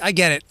 like I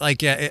get it.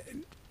 Like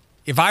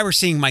if I were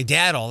seeing my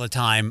dad all the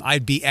time,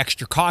 I'd be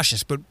extra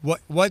cautious. But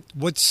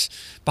what's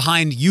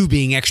behind you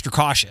being extra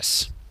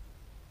cautious?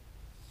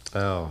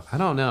 Oh, I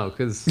don't know,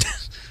 because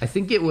I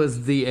think it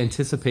was the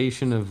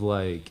anticipation of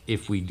like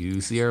if we do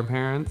see our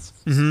parents,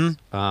 that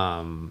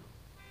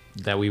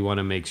we want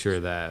to make sure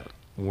that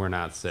we're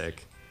not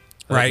sick.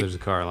 Right. There's a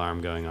car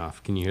alarm going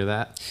off. Can you hear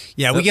that?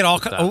 Yeah, we get all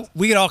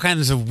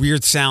kinds of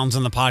weird sounds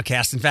on the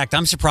podcast. In fact,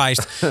 I'm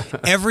surprised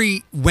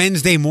every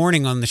Wednesday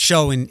morning on the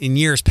show in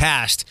years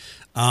past.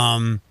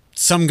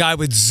 Some guy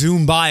would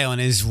zoom by on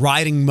his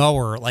riding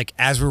mower, like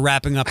as we're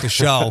wrapping up the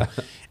show,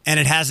 and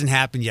it hasn't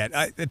happened yet.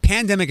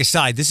 Pandemic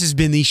aside, this has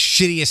been the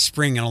shittiest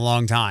spring in a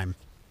long time.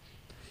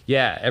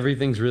 Yeah,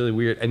 everything's really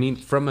weird. I mean,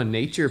 from a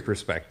nature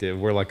perspective,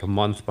 we're like a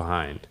month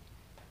behind.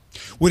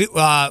 What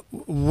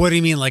do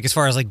you mean, like as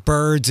far as like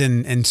birds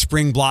and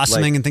spring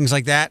blossoming and things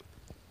like that?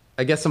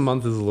 I guess a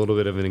month is a little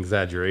bit of an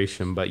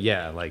exaggeration, but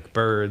yeah, like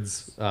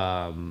birds,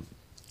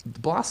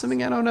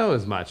 blossoming, I don't know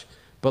as much.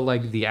 But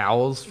like the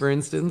owls, for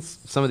instance,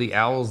 some of the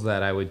owls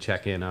that I would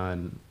check in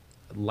on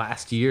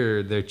last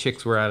year, their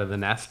chicks were out of the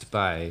nest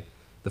by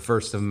the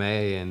 1st of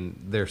May, and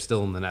they're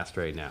still in the nest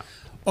right now.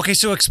 Okay,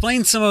 so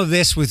explain some of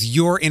this with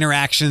your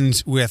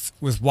interactions with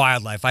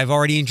wildlife. I've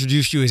already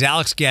introduced you as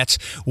Alex Getz,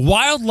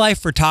 wildlife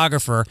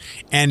photographer,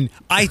 and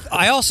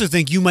I also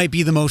think you might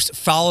be the most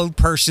followed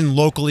person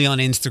locally on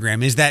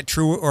Instagram. Is that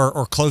true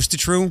or close to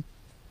true?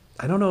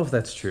 I don't know if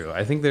that's true.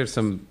 I think there's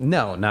some...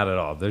 No, not at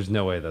all. There's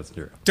no way that's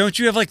true. Don't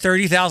you have like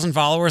 30,000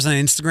 followers on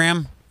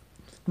Instagram?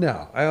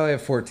 No, I only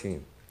have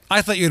 14.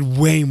 I thought you had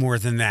way more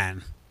than that.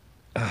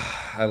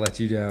 I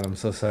let you down. I'm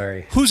so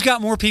sorry. Who's got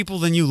more people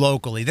than you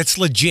locally? That's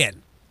legit.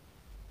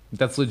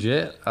 That's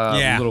legit?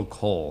 Yeah. Little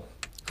Cole.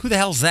 Who the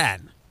hell's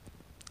that?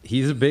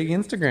 He's a big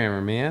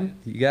Instagrammer, man.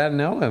 You gotta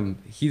know him.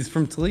 He's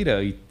from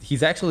Toledo.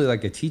 He's actually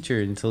like a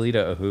teacher in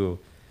Toledo who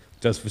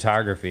does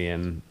photography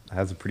and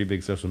has a pretty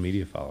big social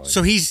media following.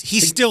 So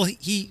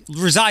he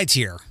resides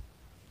here.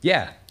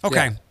 Yeah.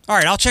 Okay. Yeah. All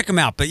right. I'll check him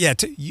out. But yeah,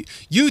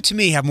 you to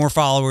me have more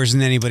followers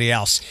than anybody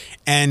else,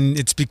 and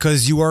it's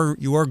because you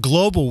are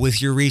global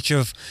with your reach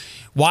of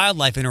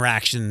wildlife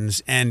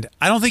interactions. And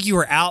I don't think you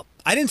were out.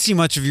 I didn't see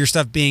much of your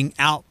stuff being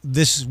out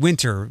this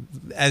winter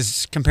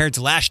as compared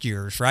to last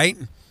year's, right?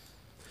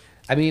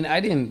 I mean,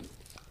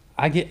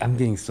 I'm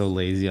getting so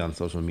lazy on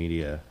social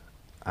media.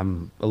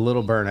 I'm a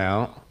little burnt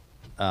out.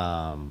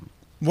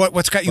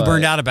 What's got you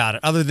burned out about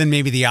it, other than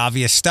maybe the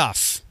obvious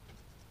stuff?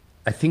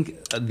 I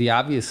think the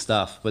obvious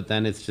stuff, but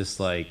then it's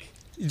just like...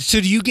 So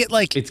do you get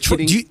like...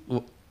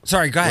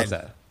 sorry, go ahead. What's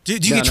that? Do you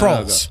get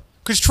trolls?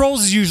 Because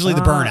trolls is usually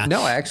the burnout.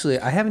 No, actually,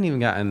 I haven't even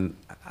gotten...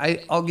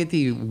 I'll get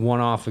the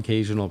one-off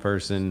occasional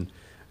person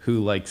who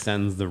like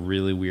sends the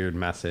really weird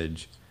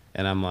message,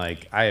 and I'm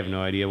like, I have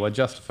no idea what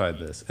justified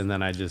this, and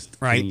then I just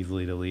can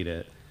easily delete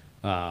it.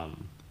 But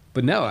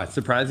no, I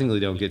surprisingly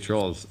don't get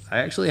trolls. I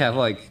actually have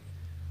like,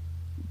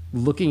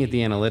 looking at the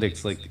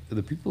analytics, like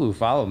the people who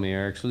follow me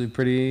are actually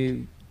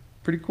pretty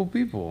cool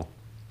people.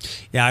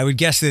 Yeah, I would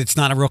guess that it's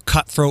not a real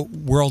cutthroat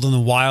world in the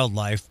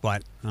wildlife,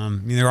 but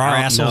there are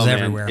assholes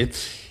everywhere.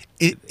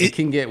 It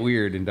can get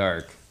weird and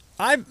dark.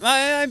 I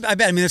bet.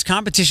 I mean, there's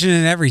competition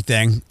in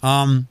everything.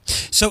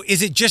 So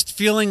is it just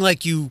feeling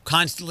like you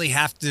constantly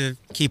have to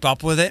keep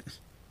up with it?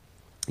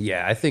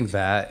 Yeah, I think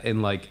that.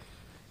 And like,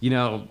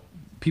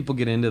 people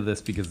get into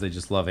this because they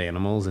just love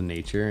animals and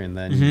nature, and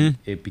then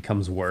it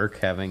becomes work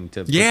having to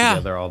put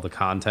together all the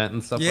content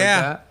and stuff like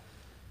that.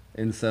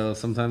 And so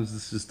sometimes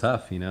it's just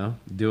tough,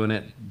 doing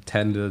it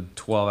 10 to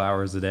 12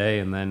 hours a day,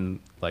 and then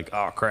like,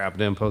 oh crap,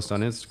 didn't post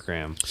on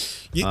Instagram.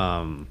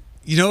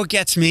 You know what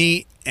gets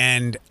me,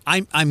 and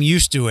I'm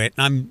used to it.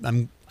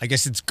 I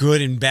guess it's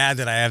good and bad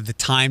that I have the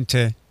time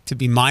to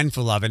be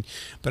mindful of it.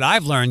 But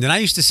I've learned, and I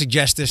used to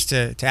suggest this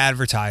to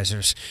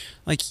advertisers,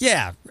 like,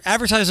 yeah,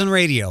 advertise on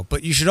radio,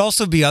 but you should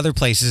also be other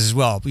places as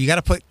well. But you got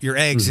to put your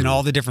eggs in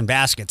all the different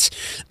baskets.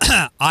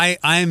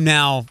 I'm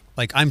now,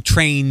 like, I'm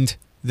trained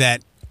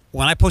that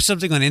when I post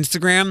something on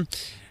Instagram,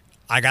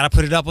 I got to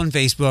put it up on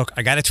Facebook.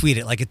 I got to tweet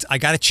it. Like, I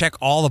got to check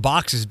all the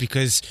boxes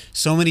because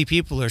so many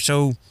people are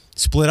so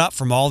split up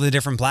from all the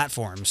different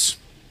platforms.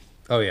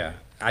 Oh, yeah.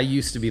 I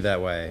used to be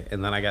that way,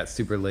 and then I got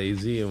super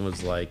lazy and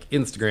was like,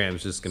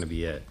 Instagram's just going to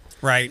be it.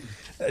 Right.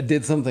 I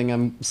did something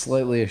I'm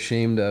slightly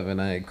ashamed of, and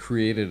I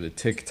created a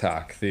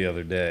TikTok the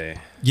other day.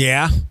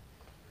 Yeah?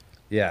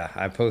 Yeah,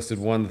 I posted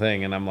one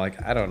thing, and I'm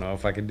like, I don't know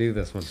if I can do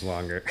this much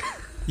longer.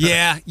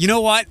 Yeah, you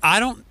know what?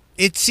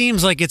 It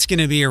seems like it's going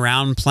to be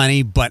around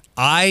plenty, but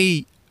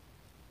I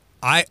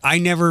made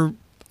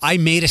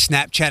a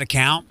Snapchat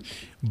account,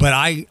 but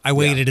I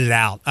waited it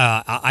out.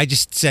 I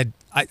just said,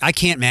 I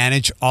can't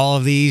manage all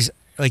of these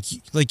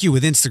like you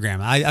with Instagram.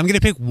 I'm going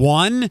to pick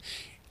one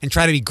and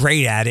try to be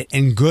great at it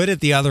and good at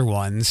the other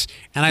ones.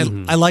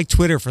 And I like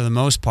Twitter for the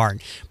most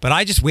part, but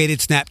I just waited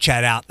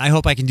Snapchat out. I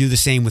hope I can do the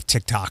same with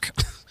TikTok,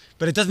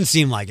 but it doesn't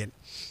seem like it.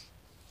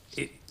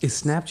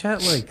 Is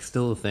Snapchat like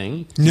still a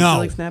thing? No. Do you feel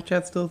like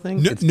Snapchat's still a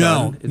thing?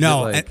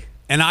 No.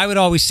 And I would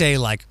always say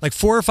like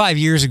 4 or 5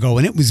 years ago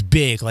when it was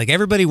big, like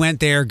everybody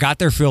went there, got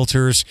their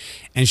filters,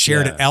 and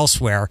shared it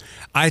elsewhere.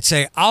 I'd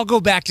say I'll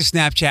go back to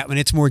Snapchat when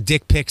it's more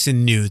dick pics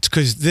and nudes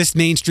because this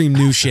mainstream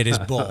news shit is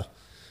bull.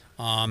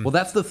 Well,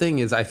 that's the thing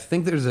is I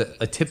think there's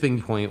a tipping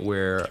point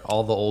where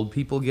all the old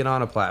people get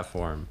on a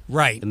platform.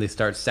 Right. And they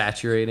start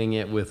saturating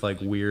it with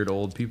like weird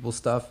old people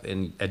stuff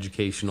and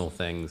educational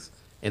things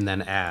and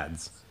then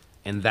ads.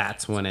 And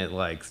that's when it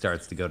like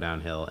starts to go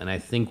downhill. And I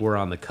think we're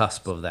on the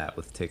cusp of that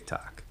with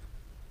TikTok.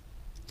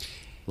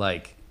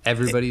 Like,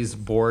 everybody's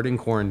bored in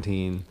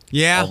quarantine.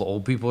 Yeah. All the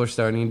old people are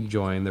starting to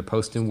join. They're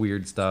posting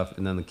weird stuff,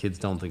 and then the kids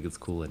don't think it's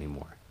cool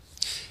anymore.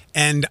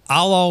 And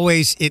I'll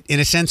always, in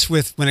a sense,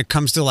 when it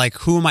comes to, like,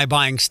 who am I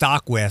buying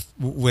stock with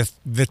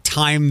the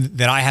time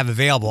that I have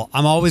available,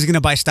 I'm always going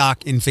to buy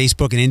stock in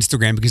Facebook and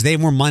Instagram because they have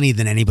more money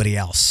than anybody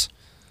else.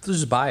 So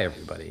just buy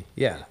everybody.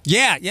 Yeah.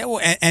 Yeah. Well,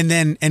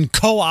 and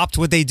co-opt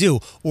what they do.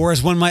 Or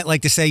as one might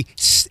like to say,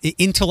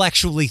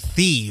 intellectually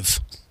thieve.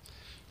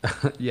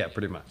 Yeah,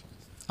 pretty much.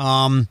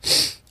 What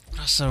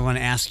else do I want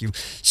to ask you?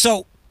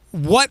 So,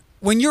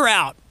 when you're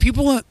out,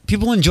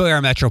 people enjoy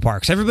our metro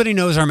parks. Everybody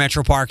knows our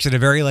metro parks at a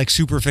very like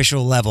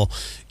superficial level.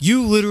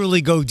 You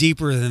literally go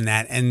deeper than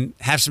that and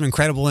have some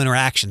incredible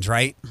interactions,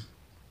 right?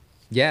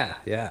 Yeah,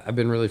 yeah. I've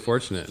been really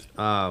fortunate.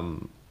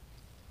 Trying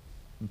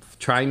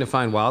to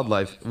find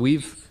wildlife.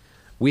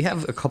 We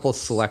have a couple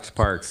select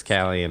parks,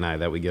 Callie and I,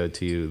 that we go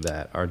to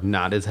that are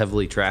not as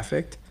heavily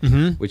trafficked,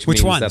 which Which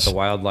means ones? that the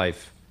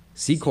wildlife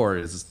Secor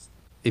is,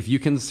 if you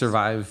can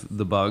survive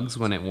the bugs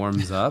when it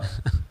warms up,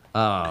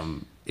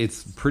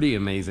 it's pretty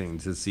amazing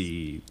to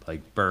see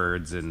like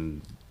birds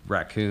and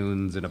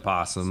raccoons and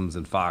opossums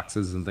and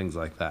foxes and things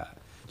like that.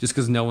 Just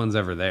because no one's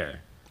ever there.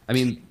 I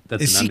mean,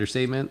 that's an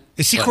understatement.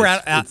 Is but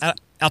Secor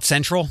out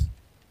central?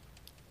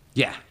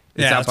 Yeah,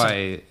 it's Yeah, out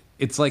by.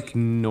 It's like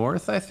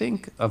north, I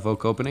think, of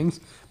Oak Openings,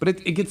 but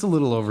it gets a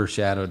little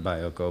overshadowed by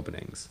Oak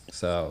Openings.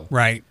 So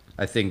Right.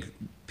 I think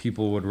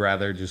people would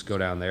rather just go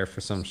down there for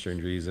some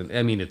strange reason.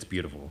 I mean, it's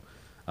beautiful.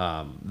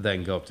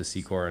 Then go up to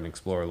Secor and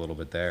explore a little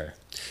bit there.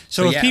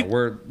 So But if yeah,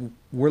 peop-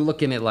 we're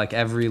looking at like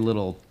every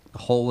little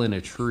hole in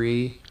a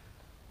tree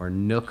or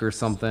nook or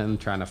something,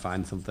 trying to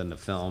find something to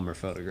film or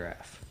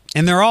photograph.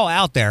 And they're all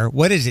out there.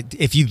 What is it?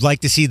 If you'd like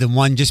to see the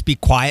one, just be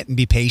quiet and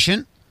be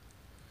patient.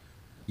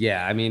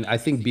 Yeah, I mean, I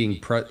think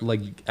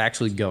like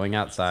actually going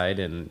outside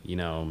and, you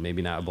know,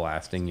 maybe not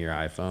blasting your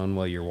iPhone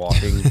while you're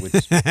walking,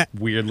 which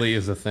weirdly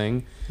is a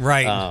thing.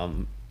 Right.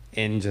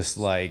 And just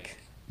like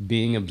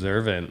being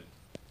observant.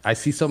 I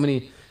see so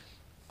many,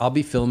 I'll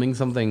be filming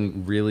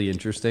something really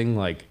interesting,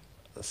 like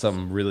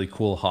some really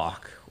cool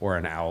hawk or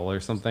an owl or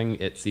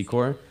something at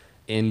Secor,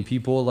 and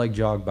people like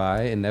jog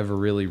by and never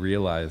really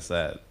realize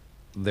that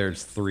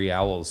there's 3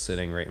 owls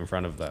sitting right in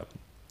front of them.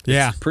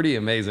 Yeah. It's pretty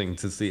amazing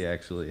to see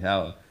actually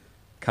how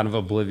kind of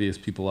oblivious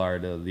people are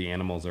to the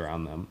animals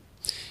around them.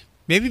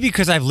 Maybe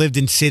because I've lived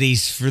in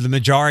cities for the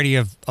majority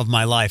of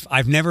my life,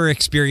 I've never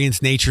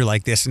experienced nature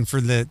like this. And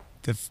for the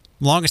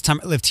longest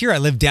time I lived here, I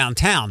lived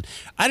downtown.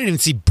 I didn't even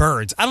see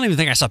birds. I don't even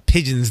think I saw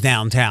pigeons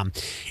downtown.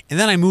 And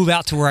then I move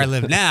out to where I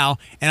live now,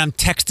 and I'm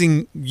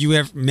texting you,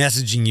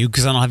 messaging you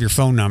because I don't have your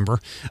phone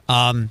number,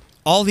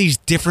 all these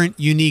different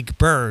unique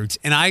birds.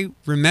 And I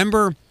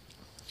remember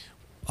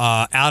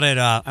out at,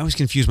 I was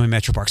confused my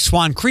Metro Park,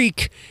 Swan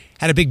Creek,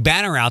 had a big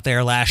banner out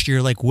there last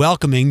year, like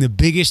welcoming the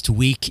biggest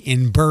week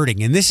in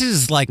birding. And this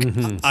is like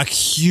a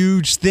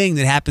huge thing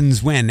that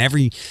happens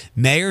every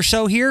May or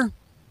so here?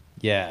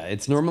 Yeah,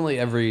 it's normally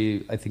I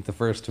think the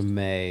 1st of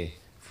May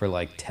for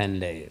like 10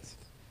 days.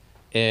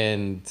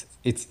 And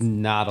it's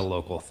not a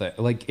local thing.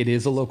 Like, it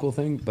is a local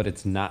thing, but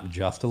it's not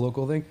just a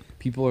local thing.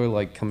 People are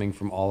like coming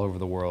from all over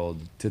the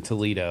world to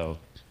Toledo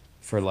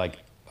for like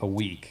a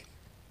week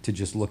to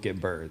just look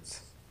at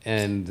birds.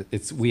 And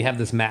we have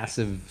this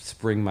massive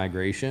spring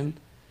migration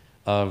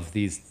of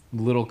these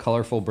little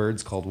colorful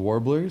birds called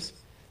warblers.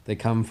 They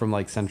come from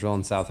like Central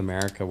and South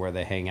America where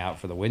they hang out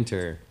for the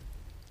winter,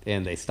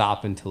 and they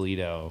stop in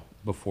Toledo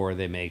before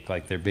they make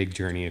like their big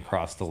journey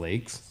across the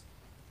lakes.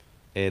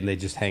 And they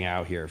just hang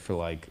out here for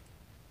like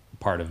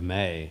part of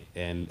May,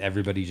 and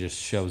everybody just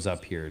shows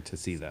up here to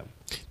see them.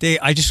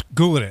 I just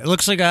Googled it. It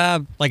looks like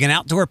an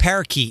outdoor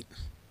parakeet.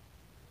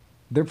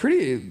 They're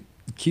pretty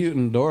cute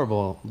and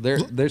adorable.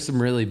 There's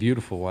some really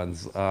beautiful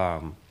ones.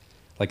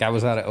 Like I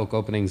was out at Oak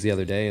Openings the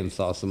other day and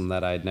saw some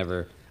that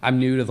I'm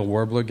new to the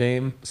warbler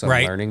game, so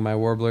Right. I'm learning my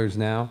warblers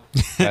now.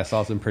 But I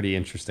saw some pretty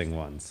interesting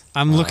ones.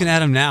 I'm looking at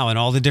them now and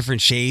all the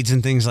different shades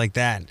and things like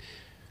that.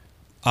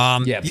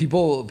 Yeah,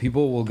 people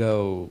will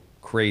go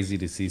crazy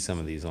to see some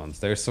of these ones.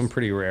 There's some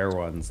pretty rare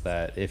ones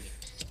that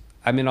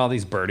I'm in all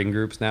these birding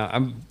groups now.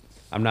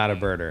 I'm not a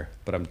birder,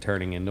 but I'm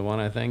turning into one,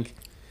 I think.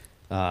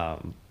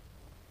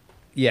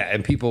 Yeah,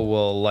 and people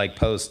will like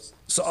post,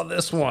 saw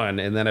this one,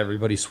 and then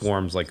everybody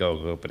swarms like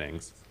Oak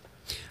Openings.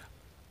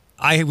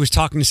 I was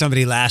talking to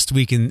somebody last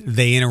week and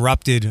they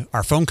interrupted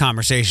our phone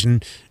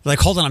conversation. Like,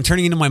 hold on, I'm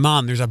turning into my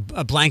mom. There's a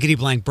blankety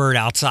blank bird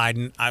outside.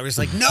 And I was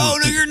like, no,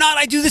 you're not.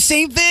 I do the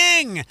same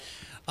thing.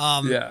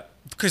 Yeah.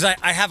 Because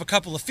I have a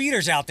couple of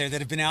feeders out there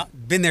that have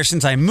been there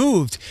since I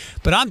moved.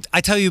 But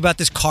I tell you about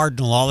this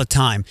cardinal all the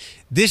time.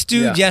 This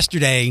dude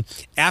yesterday,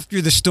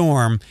 after the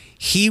storm,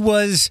 he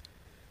was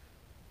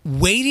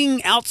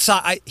waiting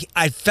outside.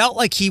 I felt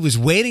like he was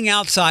waiting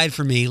outside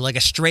for me like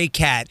a stray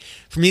cat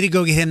for me to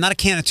go get him, not a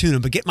can of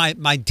tuna, but get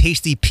my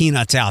tasty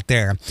peanuts out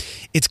there.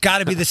 It's got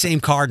to be the same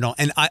cardinal.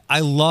 And I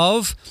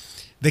love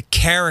the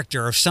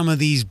character of some of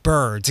these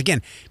birds.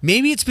 Again,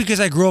 maybe it's because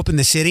I grew up in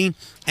the city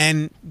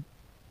and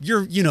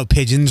you know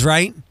pigeons,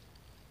 right?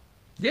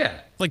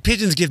 Yeah. Like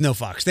pigeons give no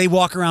fucks. They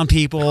walk around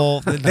people.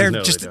 They're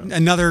No, just they don't.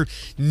 another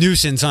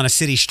nuisance on a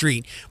city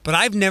street. But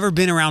I've never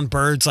been around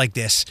birds like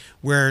this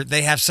where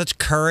they have such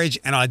courage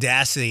and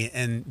audacity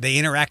and they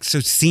interact so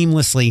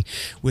seamlessly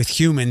with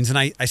humans. And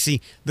I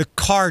see the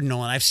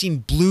cardinal and I've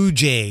seen blue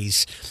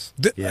jays.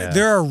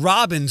 There are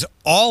robins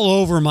all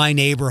over my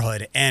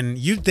neighborhood. And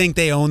you'd think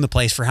they own the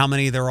place for how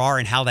many there are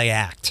and how they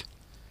act.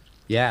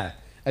 Yeah.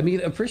 I mean,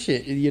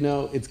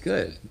 it's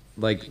good.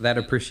 Like that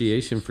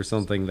appreciation for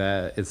something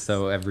that is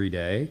so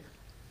everyday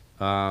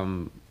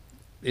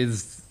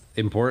is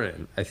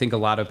important. I think a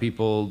lot of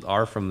people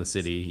are from the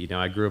city. You know,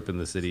 I grew up in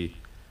the city,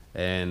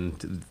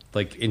 and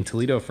like in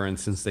Toledo, for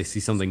instance, they see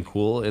something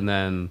cool and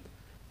then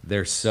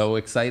they're so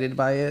excited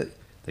by it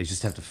They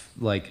just have to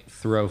like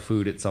throw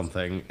food at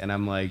something, and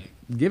I'm like,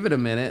 give it a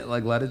minute,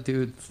 like let it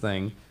do its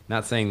thing.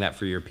 Not saying that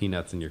for your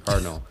peanuts and your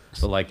cardinal,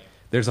 but like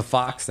there's a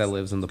fox that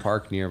lives in the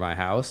park near my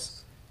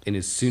house, and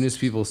as soon as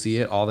people see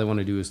it, all they want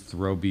to do is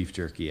throw beef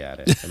jerky at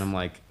it, and I'm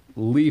like,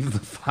 leave the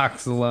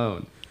fox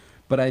alone.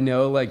 But I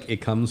know like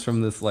it comes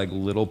from this like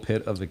little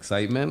pit of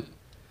excitement,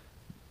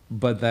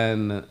 but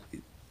then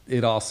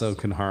it also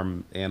can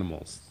harm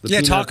animals.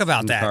 Yeah, talk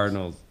about that.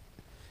 Cardinals.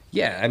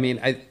 Yeah, I mean,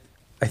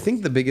 I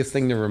think the biggest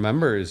thing to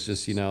remember is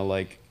just, you know,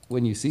 like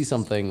when you see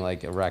something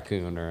like a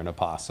raccoon or an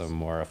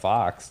opossum or a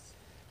fox,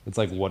 it's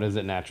like, what is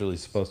it naturally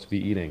supposed to be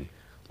eating?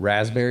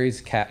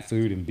 Raspberries, cat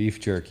food, and beef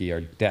jerky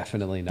are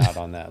definitely not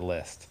on that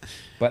list.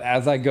 But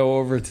as I go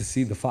over to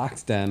see the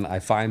fox den, I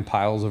find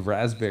piles of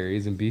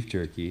raspberries and beef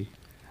jerky.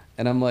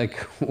 And I'm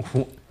like,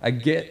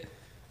 I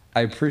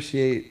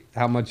appreciate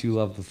how much you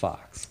love the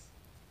fox,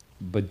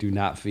 but do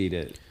not feed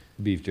it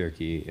beef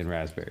jerky and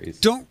raspberries.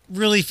 Don't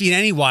really feed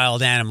any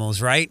wild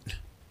animals, right?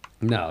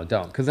 No,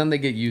 don't. Because then they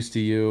get used to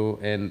you.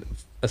 And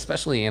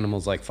especially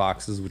animals like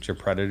foxes, which are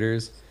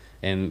predators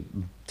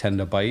and tend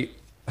to bite.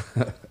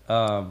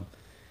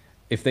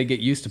 If they get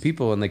used to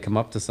people and they come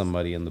up to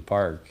somebody in the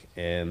park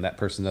and that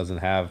person doesn't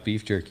have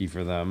beef jerky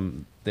for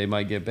them, they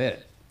might get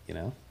bit, you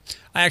know?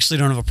 I actually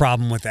don't have a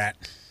problem with that.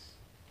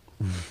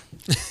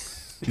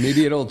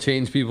 Maybe it'll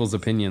change people's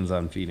opinions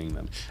on feeding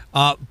them.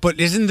 But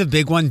isn't the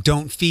big one,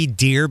 don't feed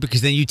deer, because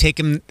then you take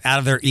them out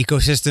of their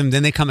ecosystem,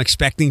 then they come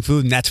expecting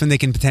food, and that's when they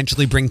can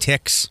potentially bring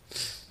ticks?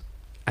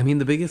 I mean,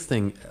 the biggest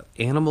thing,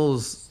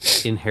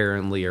 animals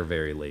inherently are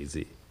very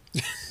lazy.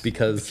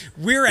 Because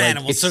we're like,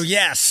 animals, so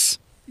yes.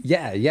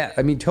 Yeah.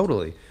 I mean,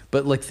 totally.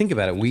 But like, think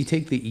about it. We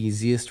take the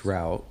easiest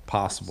route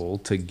possible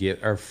to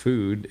get our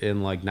food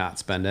and like not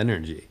spend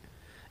energy.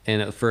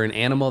 And for an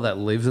animal that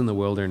lives in the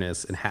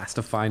wilderness and has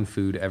to find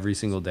food every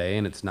single day,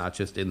 and it's not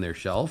just in their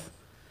shelf,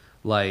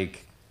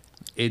 like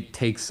it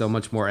takes so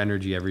much more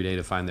energy every day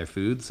to find their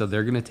food. So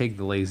they're going to take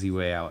the lazy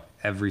way out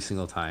every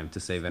single time to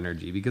save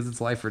energy because it's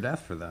life or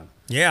death for them.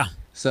 Yeah.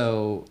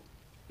 So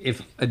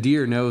if a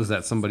deer knows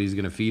that somebody's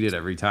going to feed it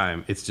every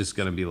time, it's just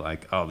going to be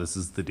like, oh, this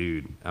is the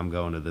dude. I'm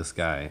going to this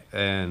guy.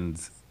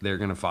 And they're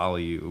going to follow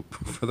you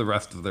for the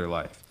rest of their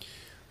life.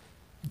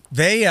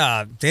 They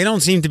don't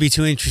seem to be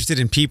too interested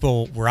in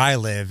people where I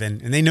live,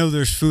 and they know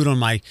there's food on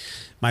my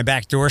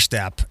back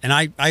doorstep, and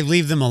I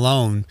leave them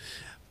alone.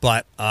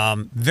 But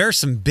there's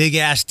some big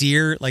ass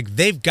deer, like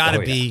they've got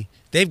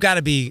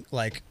to be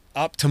like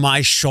up to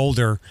my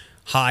shoulder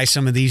high,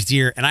 some of these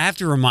deer, and I have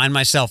to remind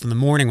myself in the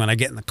morning when I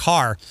get in the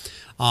car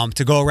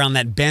to go around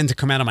that bend to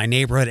come out of my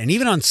neighborhood, and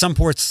even on some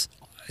parts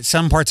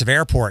of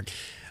airport,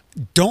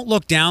 don't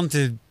look down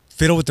to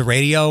fiddle with the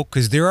radio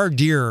because there are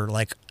deer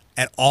like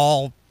at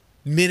all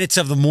minutes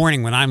of the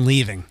morning when I'm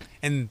leaving.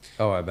 And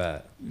I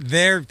bet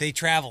they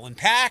travel in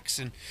packs,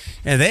 and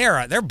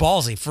they're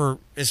ballsy. For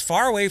as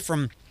far away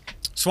from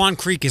Swan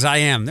Creek as I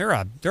am, there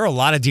are a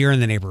lot of deer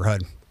in the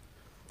neighborhood.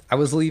 I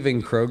was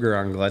leaving Kroger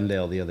on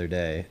Glendale the other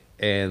day,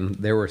 and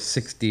there were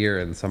 6 deer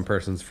in some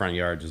person's front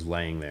yard just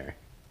laying there.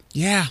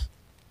 Yeah,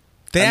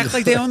 they act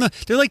like they own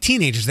they're like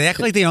teenagers. They act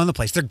like they own the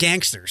place. They're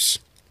gangsters.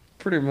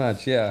 Pretty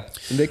much, yeah.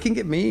 And they can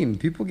get mean.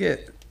 People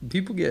get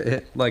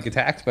like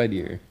attacked by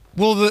deer.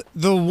 Well,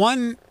 the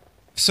one,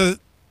 so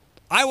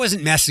I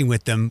wasn't messing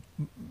with them.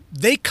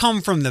 They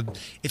come from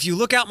if you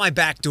look out my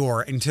back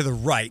door and to the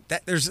right,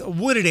 there's a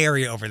wooded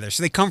area over there.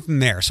 So they come from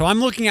there. So I'm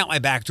looking out my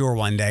back door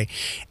one day,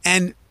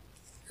 and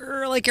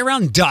like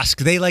around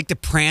dusk, they like to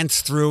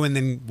prance through and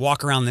then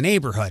walk around the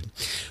neighborhood.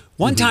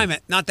 One time,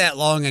 not that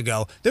long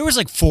ago, there was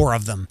like 4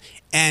 of them,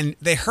 and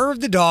they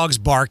heard the dogs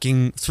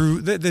barking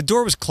through, the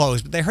door was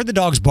closed, but they heard the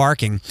dogs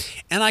barking,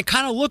 and I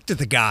kind of looked at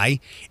the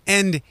guy,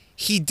 and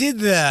he did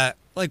the,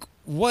 like,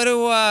 what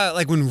do,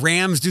 like when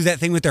rams do that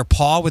thing with their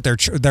paw, with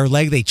their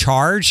leg, they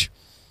charge?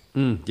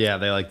 Yeah,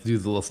 they like do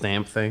the little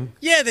stamp thing.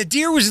 Yeah, the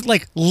deer was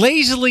like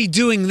lazily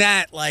doing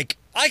that, like,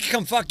 I could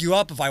come fuck you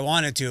up if I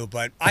wanted to,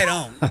 but I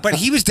don't. But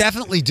he was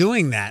definitely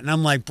doing that, and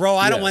I'm like, bro,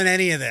 I don't want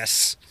any of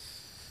this.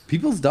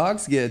 People's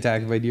dogs get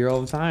attacked by deer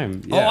all the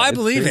time. Yeah, I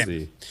believe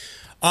it.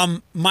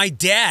 My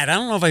dad, I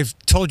don't know if I've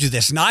told you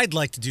this, and I'd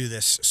like to do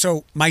this.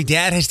 So my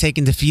dad has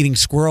taken to feeding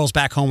squirrels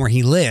back home where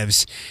he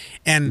lives.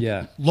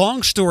 And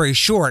long story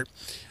short,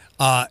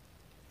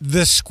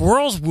 the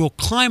squirrels will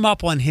climb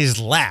up on his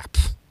lap.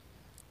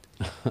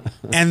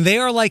 And they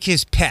are like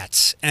his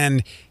pets.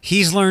 And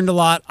he's learned a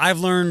lot. I've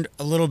learned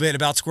a little bit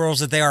about squirrels,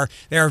 that they are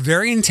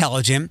very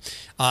intelligent.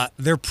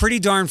 They're pretty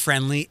darn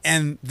friendly,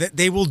 and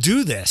they will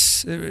do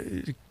this.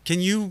 Can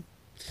you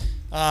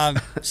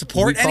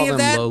support any of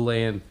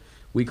that?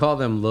 We call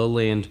them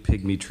lowland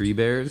pygmy tree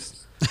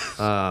bears.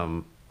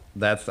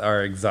 That's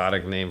our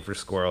exotic name for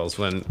squirrels.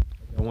 When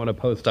I want to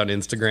post on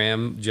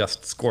Instagram,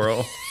 just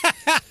squirrel.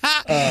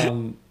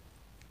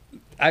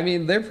 I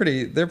mean, they're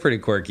pretty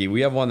quirky.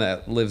 We have one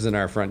that lives in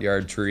our front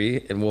yard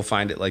tree, and we'll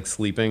find it like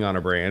sleeping on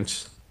a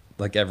branch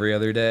like every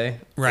other day.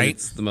 Right.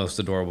 It's the most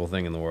adorable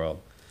thing in the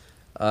world.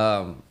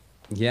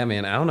 Yeah,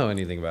 man, I don't know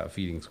anything about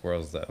feeding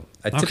squirrels, though.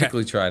 I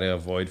typically try to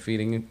avoid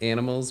feeding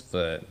animals,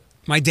 but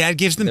My dad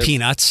gives them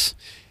peanuts.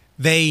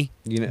 They,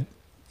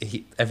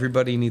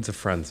 everybody needs a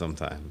friend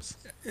sometimes.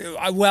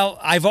 well,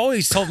 I've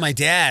always told my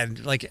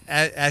dad, like,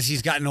 as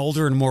he's gotten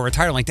older and more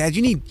retired, I'm like, Dad,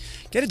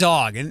 get a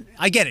dog. And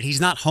I get it.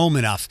 He's not home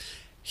enough.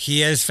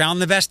 He has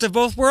found the best of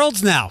both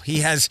worlds now. He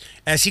has,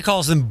 as he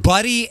calls them,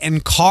 Buddy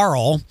and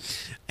Carl.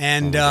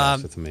 And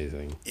gosh, that's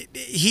amazing.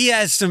 He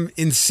has some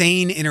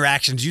insane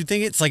interactions. You'd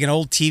think it's like an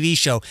old TV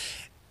show.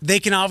 They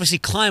can obviously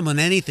climb on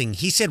anything.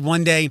 He said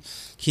one day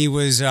he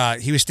was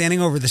standing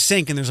over the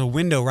sink, and there's a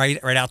window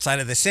right outside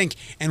of the sink,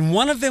 and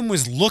one of them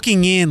was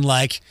looking in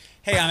like,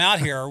 "Hey, I'm out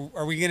here.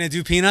 Are we going to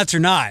do peanuts or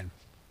not?"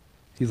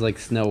 He's like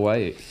Snow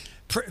White.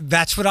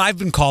 That's what I've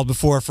been called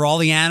before for all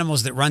the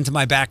animals that run to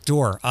my back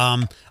door.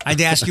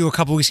 I'd ask you a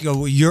couple weeks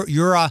ago.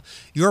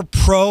 You're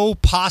pro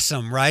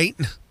possum, right?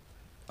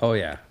 Oh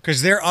yeah,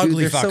 because they're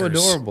ugly. Dude, they're fuckers. so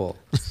adorable.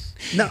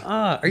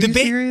 Are you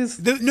serious?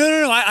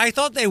 No. I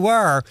thought they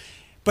were.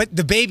 But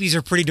the babies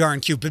are pretty darn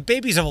cute. But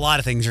babies of a lot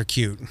of things are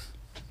cute.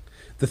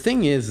 The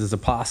thing is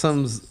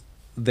opossums,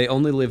 they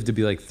only live to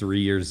be like 3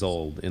 years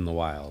old in the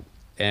wild.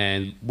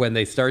 And when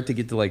they start to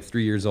get to like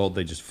 3 years old,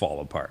 they just fall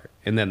apart.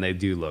 And then they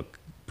do look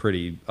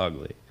pretty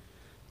ugly.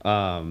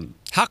 How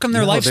come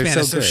their lifespan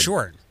is so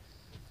short?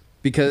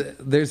 Because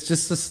there's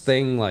just this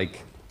thing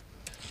like,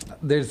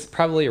 there's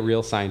probably a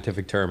real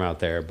scientific term out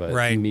there, but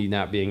me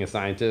not being a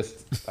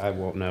scientist, I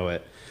won't know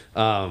it.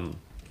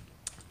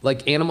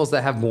 Like animals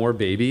that have more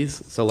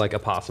babies, so like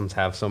opossums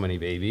have so many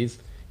babies,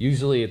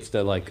 usually it's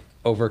to like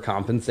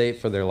overcompensate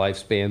for their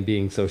lifespan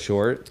being so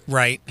short.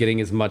 Right.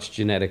 Getting as much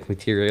genetic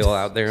material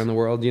out there in the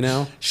world,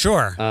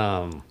 Sure.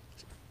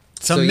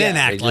 Some men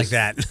act like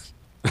that.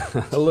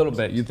 A little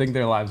bit. You'd think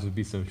their lives would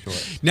be so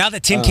short. Now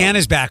that Tin Can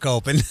is back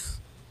open.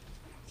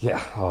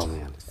 Yeah. Oh,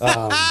 man.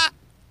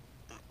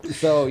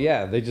 So,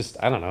 yeah, they just,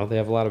 I don't know. They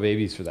have a lot of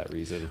babies for that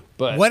reason.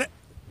 But what?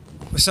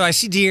 So I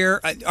see deer.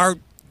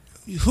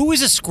 Who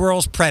is a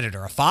squirrel's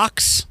predator? A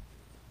fox?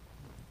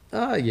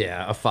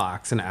 Yeah, a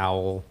fox, an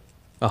owl,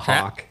 a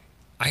hawk.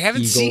 I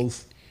haven't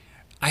eagles.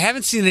 I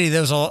haven't seen any of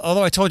those.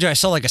 Although I told you I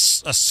saw like a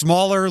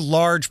smaller,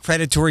 large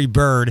predatory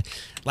bird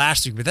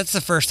last week, but that's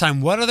the first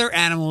time. What other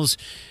animals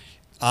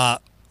are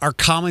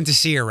common to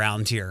see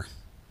around here?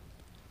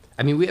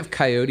 I mean, we have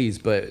coyotes,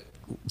 but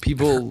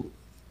people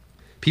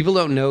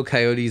don't know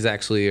coyotes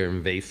actually are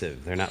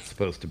invasive. They're not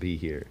supposed to be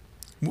here.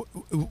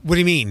 What do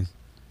you mean?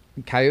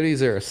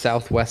 Coyotes are a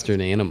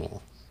southwestern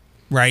animal.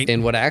 Right.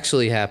 And what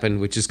actually happened,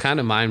 which is kind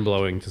of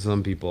mind-blowing to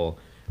some people,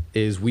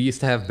 is we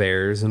used to have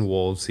bears and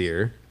wolves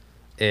here.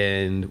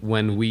 And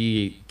when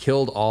we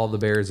killed all the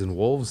bears and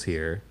wolves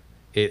here,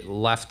 it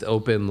left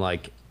open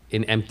like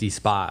an empty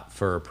spot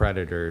for a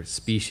predator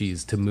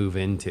species to move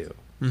into.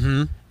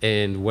 Mm-hmm.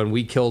 And when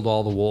we killed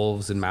all the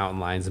wolves and mountain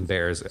lions and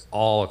bears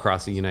all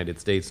across the United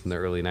States in the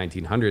early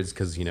 1900s,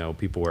 because,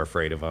 people were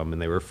afraid of them and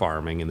they were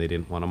farming and they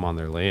didn't want them on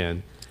their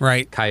land.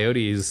 Right.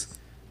 Coyotes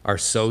are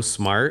so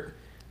smart,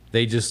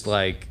 they just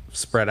like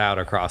spread out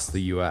across the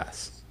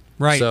U.S.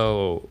 Right.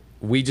 So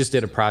we just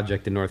did a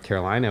project in North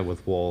Carolina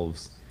with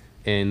wolves,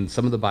 and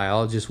some of the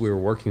biologists we were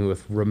working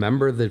with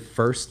remember the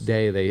first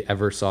day they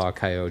ever saw a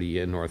coyote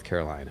in North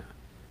Carolina.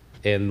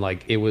 And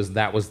like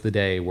that was the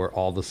day where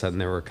all of a sudden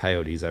there were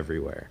coyotes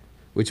everywhere,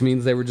 which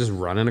means they were just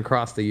running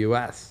across the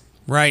U.S.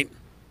 Right.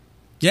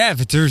 Yeah,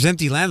 if there's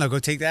empty land, they'll go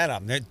take that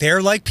up.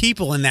 They're like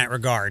people in that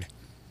regard.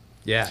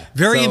 Yeah.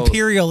 Very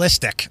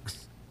imperialistic.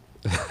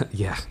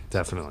 Yeah,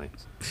 definitely.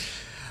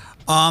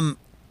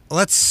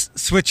 Let's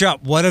switch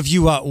up. What have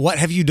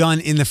you done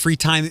in the free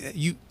time?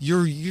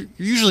 You're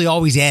usually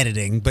always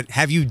editing, but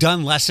have you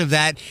done less of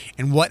that?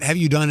 And what have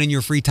you done in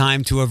your free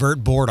time to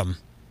avert boredom?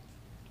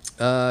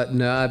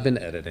 No, I've been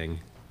editing.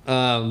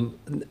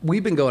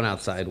 We've been going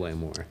outside way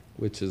more,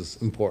 which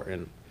is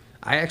important.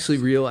 I actually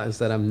realized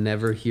that I'm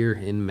never here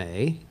in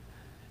May.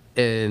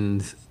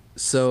 And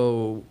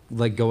so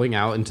like going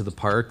out into the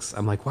parks,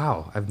 I'm like,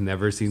 wow, I've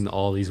never seen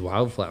all these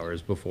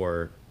wildflowers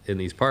before in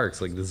these parks.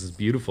 Like, this is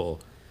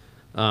beautiful.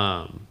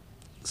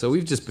 So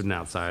we've just been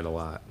outside a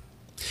lot.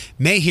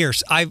 May here,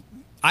 I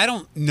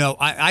don't know.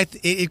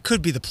 It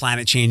could be the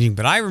planet changing,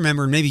 but I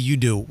remember, maybe you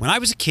do, when I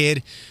was a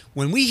kid,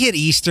 when we hit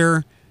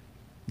Easter,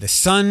 the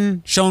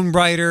sun shone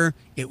brighter.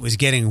 It was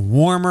getting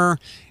warmer.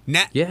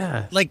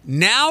 Yeah. Like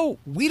now,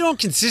 we don't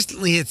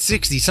consistently hit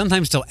 60,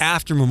 sometimes till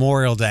after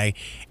Memorial Day.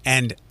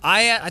 And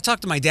I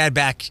talked to my dad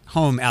back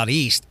home out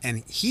east,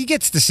 and he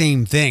gets the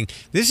same thing.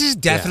 This is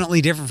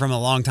definitely different from a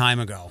long time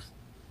ago.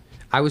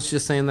 I was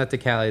just saying that to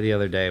Callie the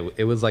other day.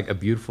 It was like a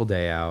beautiful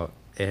day out,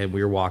 and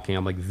we were walking.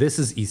 I'm like, this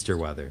is Easter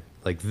weather.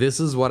 Like, this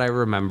is what I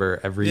remember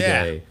every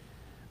day,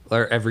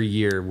 or every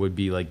year would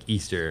be like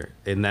Easter.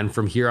 And then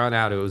from here on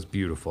out, it was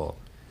beautiful.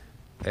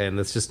 And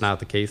that's just not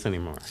the case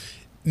anymore.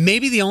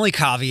 Maybe the only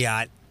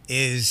caveat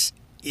is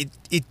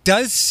it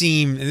does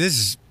seem, and this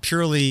is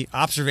purely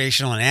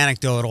observational and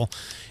anecdotal,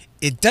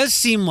 it does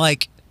seem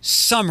like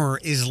summer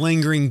is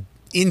lingering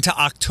into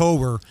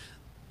October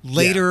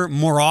later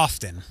more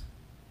often.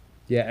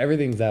 Yeah,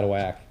 everything's out of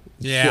whack.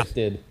 It's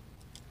shifted.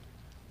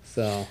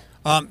 So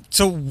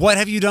So what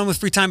have you done with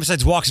free time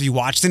besides walks? Have you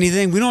watched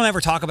anything? We don't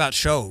ever talk about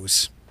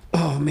shows.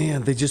 Oh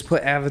man, they just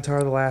put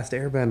Avatar: The Last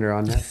Airbender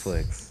on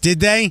Netflix. Did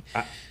they?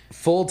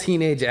 Full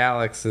teenage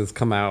Alex has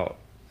come out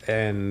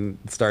and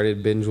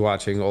started binge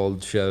watching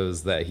old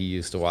shows that he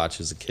used to watch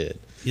as a kid.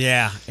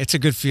 Yeah, it's a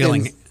good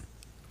feeling. And,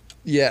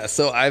 yeah,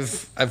 so I've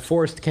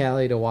forced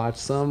Callie to watch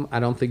some. I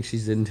don't think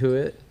she's into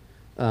it.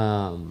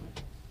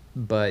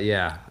 But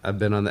yeah, I've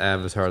been on the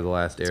Avatar: The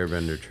Last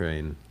Airbender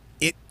train.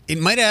 It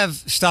might have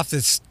stuff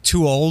that's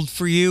too old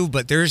for you,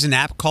 but there's an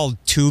app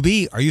called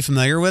Tubi. Are you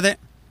familiar with it?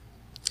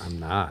 I'm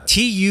not.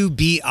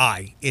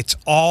 TUBI. It's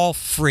all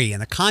free,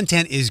 and the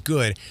content is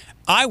good.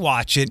 I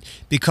watch it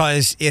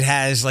because it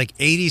has like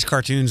 80s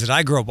cartoons that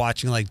I grew up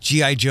watching, like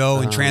G.I. Joe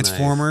and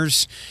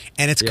Transformers,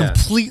 and it's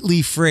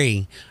completely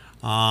free.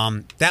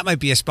 That might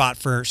be a spot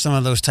for some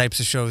of those types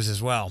of shows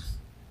as well.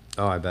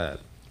 Oh, I bet.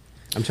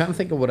 I'm trying to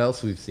think of what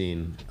else we've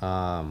seen.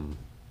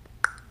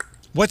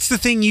 What's the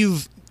thing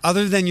you've,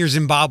 other than your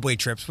Zimbabwe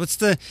trips, what's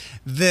the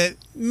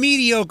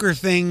mediocre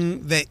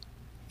thing that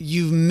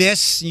you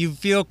miss? You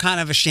feel kind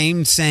of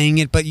ashamed saying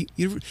it, but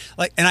you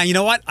like, and you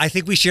know what? I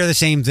think we share the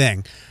same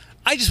thing.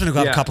 I just want to go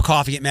have a cup of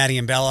coffee at Maddie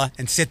and Bella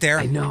and sit there.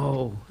 I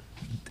know.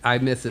 I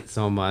miss it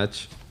so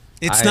much.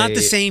 It's not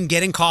the same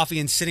getting coffee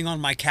and sitting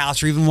on my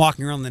couch or even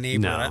walking around the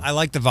neighborhood. No. I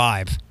like the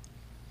vibe.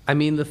 I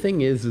mean, the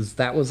thing is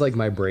that was like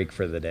my break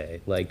for the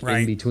day. Like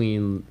in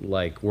between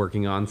like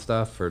working on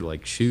stuff or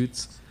like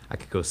shoots, I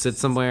could go sit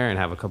somewhere and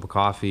have a cup of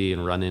coffee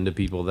and run into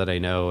people that I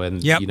know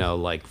and, you know,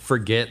 like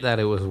forget that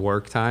it was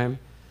work time.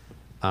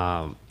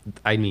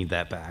 I need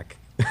that back.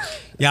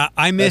 Yeah,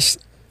 I miss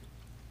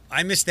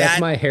that.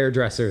 That's my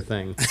hairdresser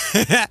thing.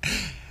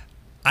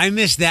 I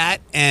miss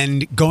that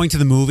and going to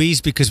the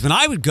movies because when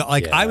I would go,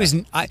 like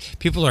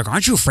people are like,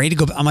 aren't you afraid to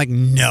go? I'm like,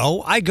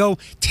 no, I go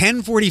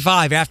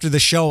 10:45 after the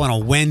show on a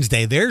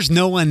Wednesday. There's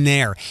no one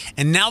there.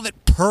 And now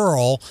that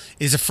Pearl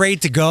is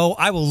afraid to go,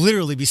 I will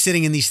literally be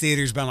sitting in these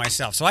theaters by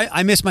myself. So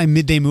I miss my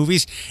midday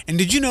movies. And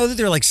did you know that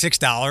they're like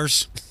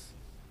 $6?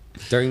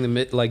 During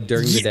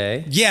the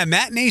day? Yeah,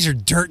 matinees are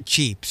dirt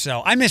cheap.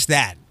 So I miss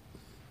that.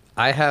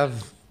 I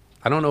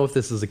don't know if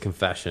this is a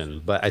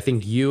confession, but I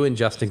think you and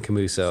Justin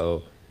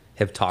Camuso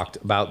have talked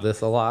about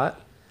this a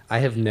lot. I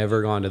have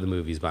never gone to the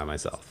movies by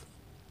myself.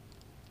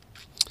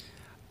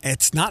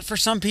 It's not for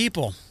some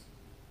people.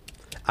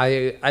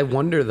 I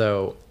wonder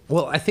though.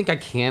 Well, I think I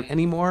can't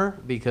anymore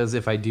because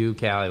if I do,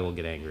 Callie will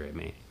get angry at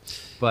me.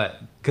 But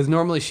because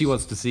normally she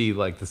wants to see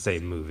like the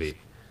same movie.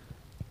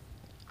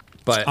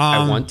 But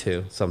I want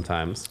to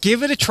sometimes.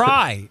 Give it a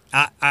try.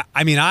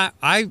 I mean,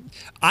 I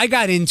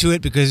got into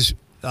it because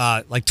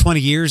like 20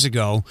 years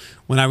ago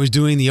when I was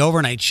doing the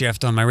overnight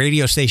shift on my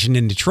radio station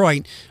in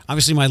Detroit,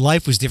 obviously my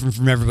life was different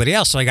from everybody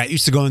else. So I got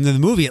used to going to the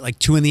movie at like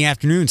 2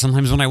 p.m,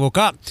 sometimes when I woke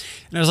up.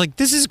 And I was like,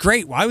 this is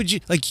great. Why would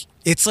you, like,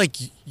 it's like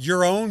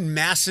your own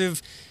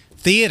massive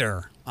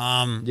theater.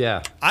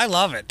 Yeah. I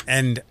love it.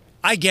 And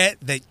I get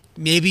that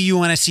maybe you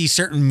want to see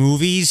certain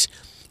movies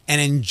and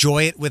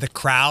enjoy it with a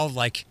crowd.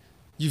 Like,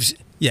 you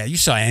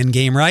saw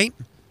Endgame, right?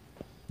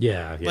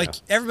 Yeah. Like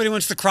everybody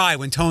wants to cry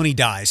when Tony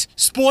dies.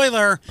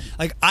 Spoiler.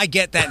 Like I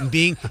get that, and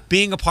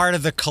being a part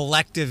of the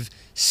collective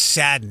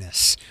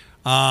sadness.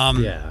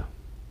 Yeah.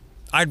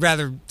 I'd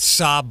rather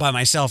sob by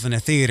myself in a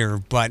theater,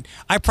 but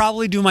I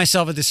probably do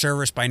myself a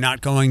disservice by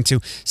not going to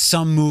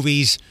some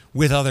movies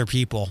with other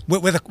people,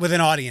 with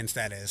an audience.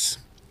 That is.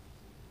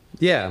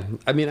 Yeah.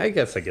 I mean, I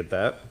guess I get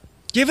that.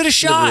 Give it a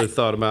shot. Never really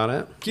thought about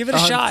it. Give it a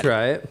shot.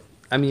 Try it.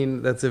 I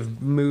mean, that's if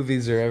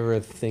movies are ever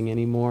a thing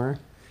anymore.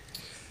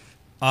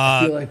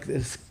 I feel like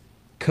this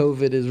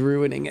COVID is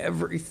ruining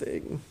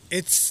everything.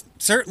 It's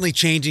certainly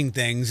changing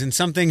things, and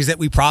some things that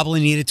we probably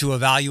needed to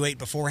evaluate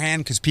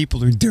beforehand because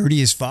people are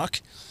dirty as fuck.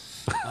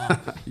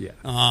 Yeah.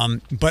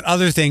 But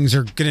other things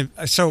are going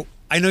to... So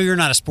I know you're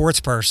not a sports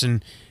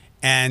person,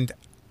 and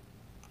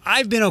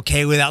I've been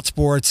okay without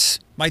sports.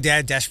 My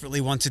dad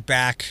desperately wants it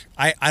back.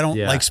 I don't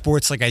like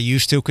sports like I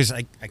used to because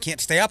I can't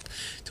stay up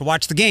to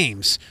watch the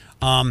games.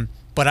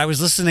 But I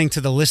was listening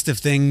to the list of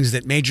things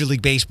that Major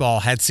League Baseball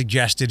had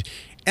suggested,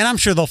 and I'm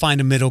sure they'll find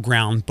a middle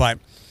ground, but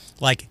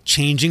like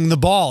changing the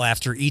ball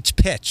after each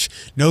pitch,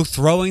 no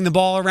throwing the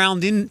ball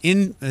around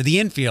in the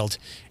infield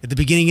at the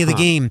beginning of the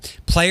game,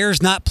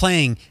 players not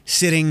playing,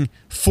 sitting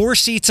 4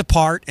 seats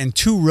apart and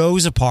 2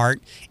 rows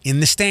apart in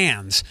the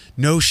stands,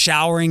 no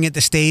showering at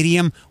the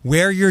stadium,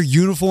 wear your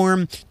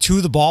uniform to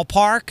the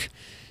ballpark.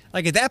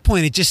 Like at that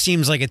point, it just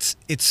seems like it's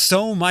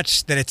so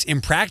much that it's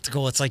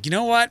impractical. It's like, you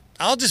know what?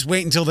 I'll just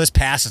wait until this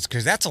passes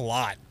because that's a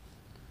lot.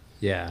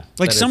 Yeah.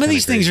 Like some of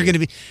these things are going to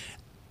be.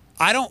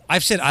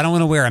 I've said I don't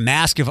want to wear a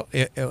mask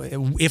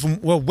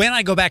when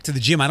I go back to the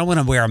gym. I don't want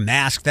to wear a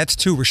mask. That's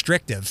too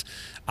restrictive.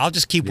 I'll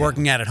just keep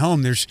working out at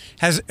home.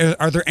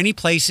 Are there any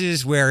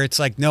places where it's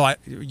like no?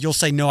 You'll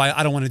say no.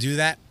 I don't want to do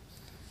that.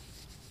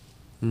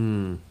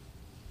 I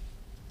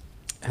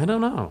don't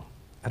know.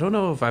 I don't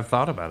know if I've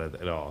thought about it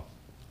at all.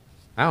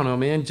 I don't know,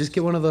 man. Just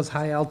get one of those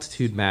high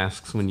altitude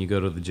masks when you go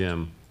to the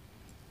gym.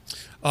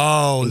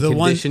 Oh, and the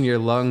one. condition your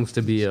lungs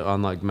to be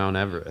on like Mount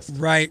Everest.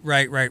 Right.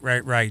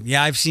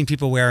 Yeah, I've seen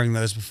people wearing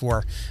those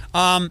before.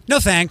 No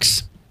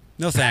thanks.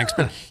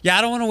 But yeah,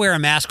 I don't want to wear a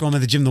mask when I'm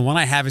at the gym. The one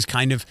I have is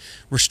kind of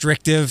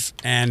restrictive,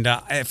 and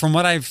from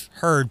what I've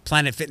heard,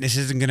 Planet Fitness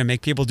isn't going to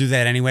make people do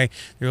that anyway.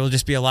 There will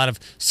just be a lot of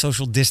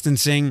social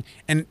distancing,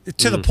 and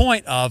to the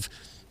point of,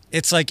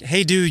 it's like,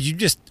 hey,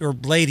 dude, or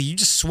lady, you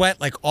just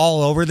sweat like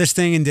all over this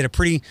thing and did a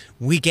pretty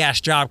weak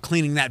ass job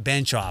cleaning that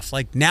bench off.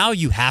 Like now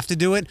you have to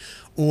do it,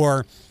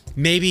 or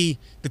maybe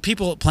the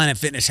people at Planet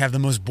Fitness have the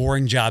most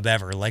boring job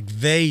ever. Like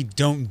they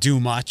don't do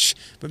much,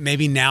 but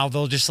maybe now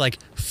they'll just like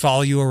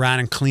follow you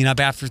around and clean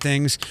up after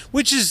things,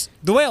 which is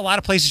the way a lot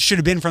of places should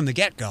have been from the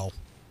get-go.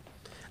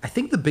 I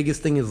think the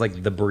biggest thing is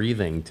like the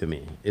breathing to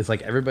me. It's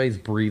like everybody's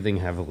breathing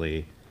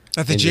heavily.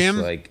 At the gym?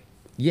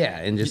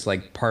 And just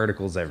like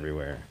particles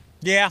everywhere.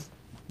 Yeah.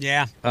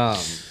 Well,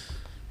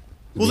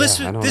 this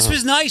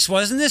was nice,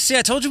 wasn't this? Yeah,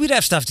 I told you we'd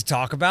have stuff to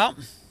talk about.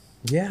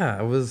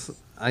 Yeah,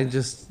 I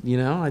just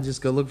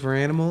go look for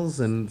animals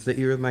and sit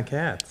here with my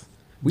cats.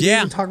 We didn't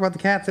even talk about the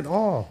cats at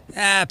all.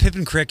 Pip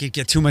and Cricket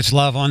get too much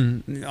love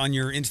on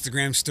your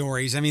Instagram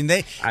stories. I mean,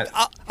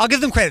 I'll give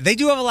them credit. They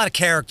do have a lot of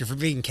character for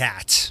being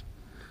cats.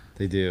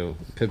 They do.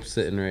 Pip's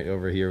sitting right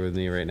over here with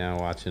me right now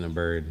watching a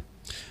bird.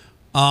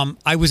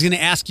 I was going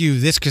to ask you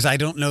this because I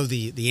don't know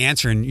the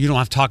answer, and you don't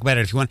have to talk about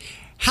it if you want.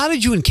 How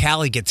did you and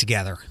Callie get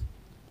together?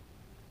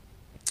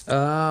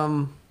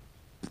 I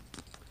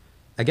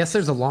guess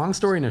there's a long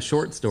story and a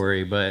short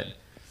story, but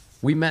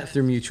we met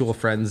through mutual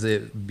friends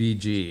at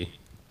BG,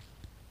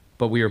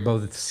 but we were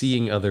both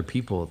seeing other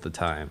people at the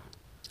time.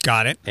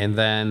 Got it. And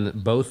then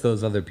both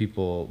those other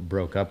people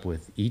broke up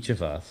with each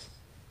of us.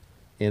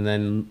 And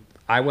then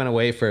I went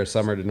away for a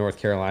summer to North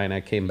Carolina,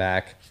 came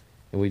back,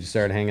 and we just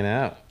started hanging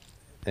out.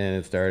 And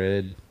it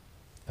started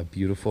a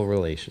beautiful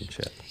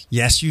relationship.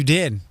 Yes, you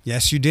did.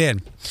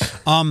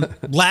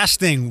 Last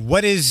thing,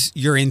 what is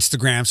your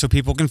Instagram so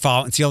people can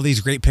follow and see all these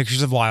great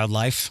pictures of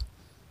wildlife?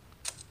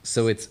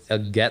 So it's a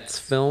Getz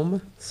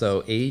film.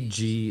 So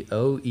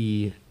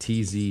AGOETZ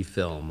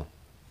film.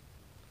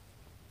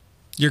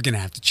 You're going to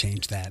have to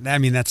change that. I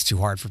mean, that's too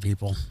hard for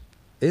people.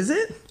 Is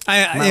it? It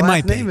might be. My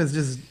last name is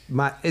just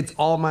it's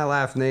all my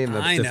last name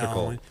that's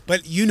difficult.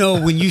 But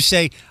when you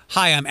say,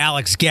 hi, I'm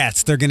Alex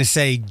Getz, they're going to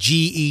say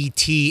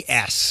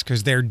GETS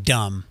because they're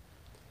dumb.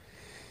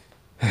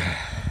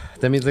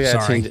 That means I got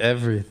to change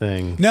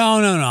everything. No.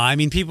 I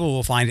mean, people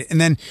will find it.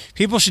 And then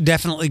people should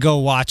definitely go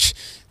watch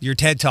your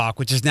TED Talk,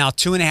 which is now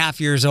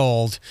 2.5 years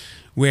old,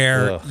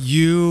 where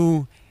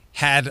you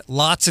had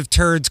lots of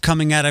turds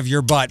coming out of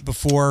your butt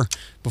before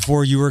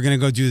you were going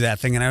to go do that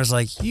thing. And I was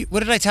like, what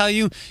did I tell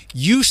you?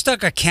 You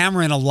stuck a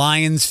camera in a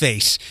lion's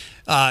face.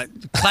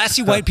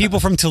 Classy white people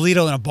from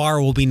Toledo in a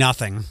bar will be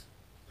nothing.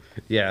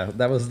 Yeah,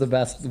 that was the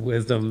best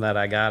wisdom that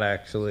I got,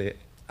 actually.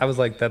 I was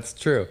like, that's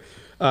true.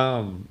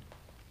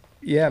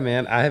 Yeah,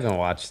 man, I haven't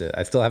watched it.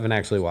 I still haven't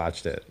actually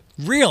watched it.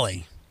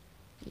 Really?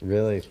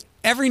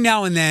 Every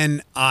now and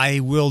then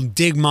I will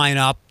dig mine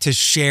up to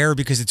share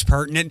because it's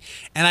pertinent.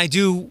 And I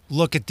do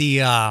look at the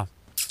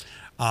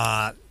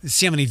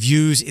see how many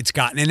views it's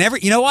gotten. And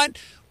you know what?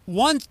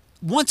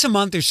 Once a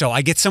month or so,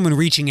 I get someone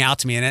reaching out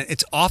to me, and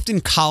it's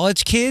often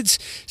college kids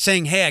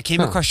saying, hey, I came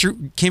across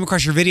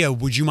your video.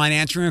 Would you mind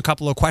answering a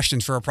couple of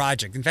questions for a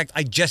project? In fact,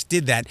 I just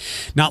did that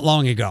not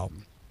long ago.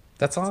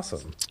 That's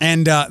awesome.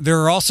 And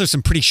there are also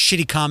some pretty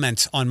shitty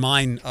comments on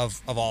mine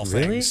of all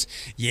things.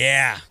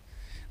 Yeah.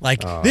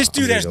 Like, this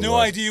dude has no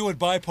idea what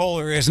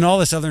bipolar is and all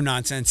this other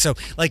nonsense. So,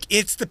 like,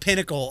 it's the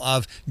pinnacle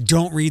of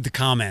don't read the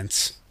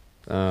comments.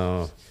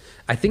 Oh.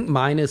 I think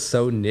mine is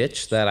so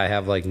niche that I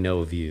have, like,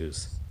 no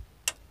views.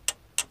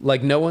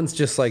 Like, no one's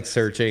just, like,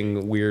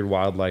 searching weird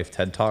wildlife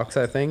TED Talks,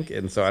 I think.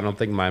 And so I don't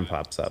think mine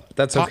pops up.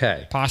 That's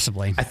okay.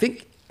 Possibly. I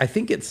think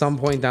at some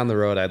point down the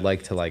road, I'd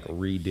like to, like,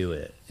 redo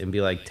it and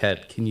be like,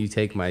 Ted, can you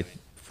take my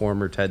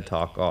former TED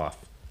Talk off?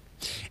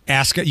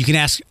 You can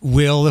ask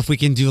Will if we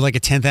can do like a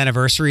 10th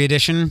anniversary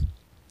edition.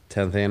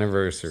 10th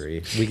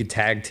anniversary. We could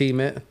tag team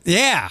it.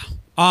 Yeah.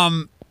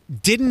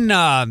 Didn't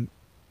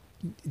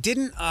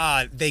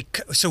they?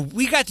 So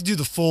we got to do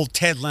the full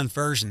TED length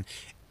version.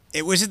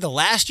 Was it the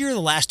last year or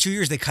the last 2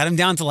 years? They cut him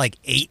down to like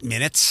 8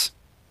 minutes.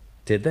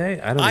 Did they?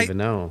 I don't even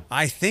know.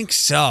 I think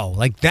so.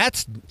 Like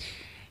that's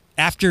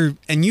after,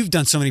 and you've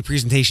done so many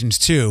presentations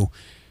too.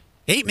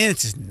 8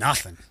 minutes is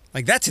nothing.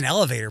 Like that's an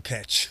elevator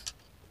pitch.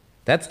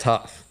 That's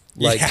tough.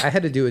 Like I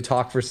had to do a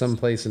talk for some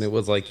place and it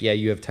was like, yeah,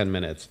 you have 10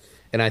 minutes.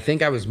 And I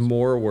think I was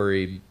more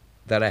worried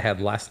that I had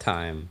less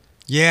time.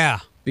 Yeah.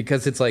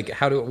 Because it's like,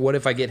 what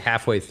if I get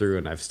halfway through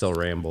and I've still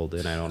rambled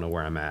and I don't know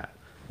where I'm at?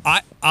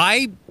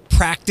 I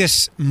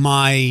practice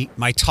my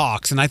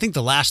talks, and I think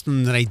the last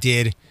one that I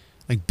did,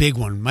 like big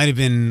one, might have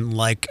been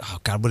like, oh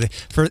God,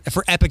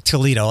 for Epic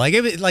Toledo. Like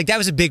that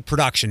was a big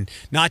production.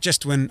 Not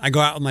just when I go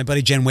out with my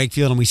buddy Jen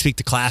Wakefield and we speak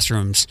to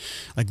classrooms.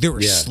 Like there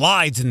were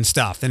slides and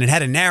stuff, and it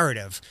had a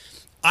narrative.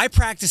 I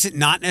practice it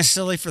not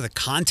necessarily for the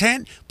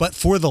content, but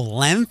for the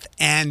length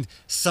and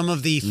some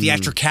of the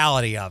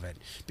theatricality of it.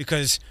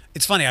 Because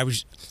it's funny, I'm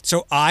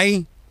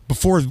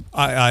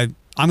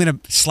I'm going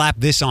to slap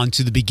this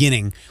onto the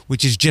beginning,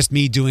 which is just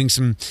me doing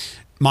some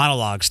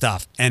monologue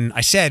stuff. And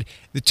I said,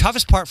 the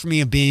toughest part for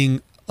me of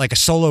being like a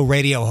solo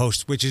radio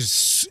host, which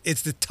is,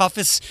 it's the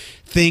toughest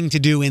thing to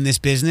do in this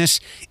business,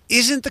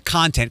 isn't the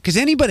content, because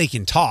anybody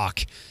can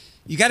talk.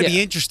 You got to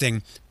be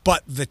interesting,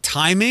 but the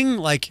timing,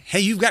 like, hey,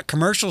 you've got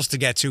commercials to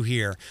get to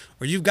here,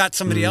 or you've got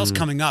somebody else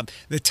coming up.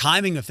 The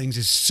timing of things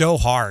is so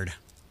hard.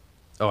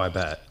 Oh, I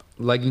bet.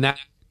 Like, now,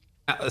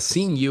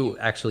 seeing you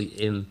actually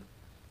in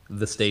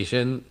the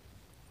station,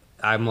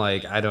 I'm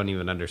like, I don't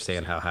even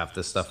understand how half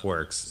this stuff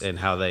works and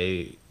how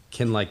they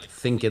can, like,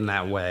 think in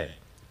that way.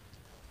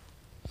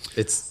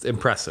 It's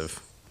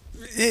impressive.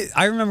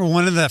 I remember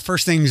one of the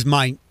first things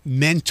my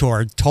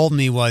mentor told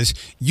me was,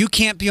 you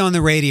can't be on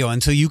the radio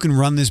until you can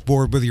run this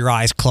board with your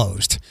eyes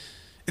closed.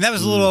 And that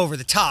was a little over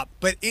the top,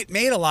 but it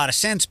made a lot of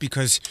sense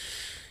because,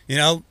 you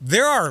know,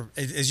 there are,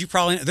 as you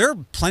probably know, there are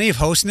plenty of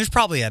hosts, and there's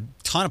probably a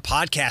ton of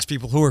podcast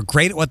people who are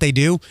great at what they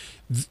do.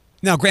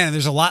 Now, granted,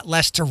 there's a lot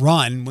less to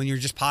run when you're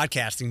just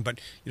podcasting,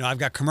 but, you know, I've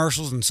got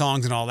commercials and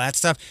songs and all that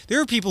stuff. There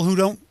are people who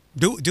don't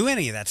do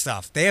any of that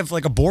stuff. They have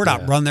like a board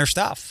up, run their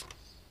stuff.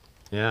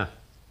 Yeah.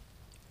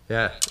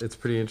 Yeah, it's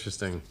pretty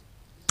interesting.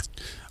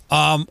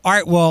 All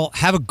right, well,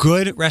 have a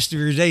good rest of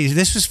your day.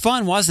 This was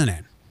fun, wasn't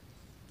it?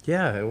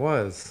 Yeah, it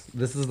was.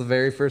 This is the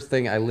very first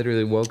thing. I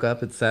literally woke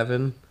up at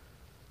 7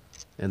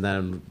 and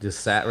then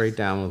just sat right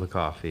down with a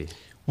coffee.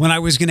 When I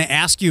was going to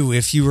ask you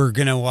if you were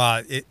going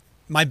to,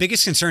 my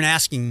biggest concern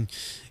asking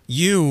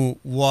you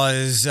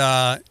was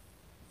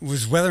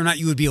whether or not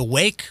you would be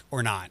awake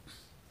or not.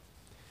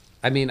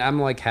 I mean,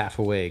 I'm like half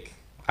awake.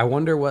 I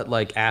wonder what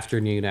like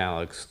afternoon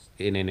Alex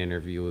in an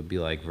interview would be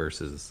like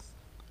versus,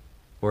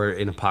 or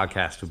in a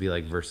podcast would be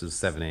like versus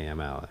 7 a.m.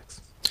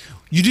 Alex.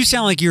 You do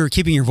sound like you're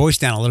keeping your voice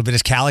down a little bit.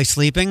 Is Callie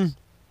sleeping?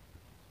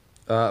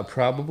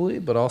 Probably,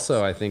 but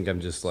also I think I'm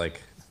just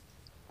like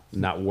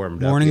not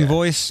warmed up Morning yet.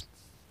 voice?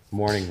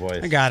 Morning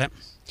voice. I got it.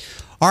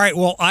 All right,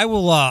 well, I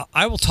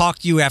will talk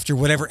to you after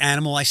whatever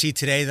animal I see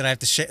today that I have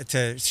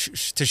to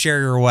share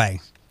your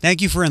way.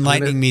 Thank you for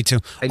enlightening me to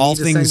all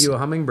things. I need to send you a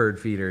hummingbird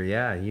feeder.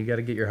 Yeah, you got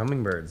to get your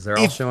hummingbirds. They're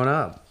all showing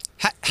up.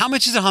 How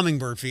much is a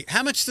hummingbird feeder?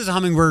 How much does a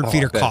hummingbird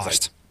feeder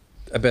cost?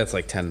 I bet it's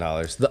like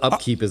 $10. The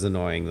upkeep is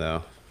annoying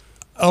though.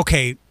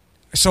 Okay,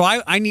 so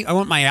I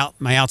want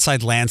my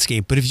outside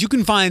landscape, but if you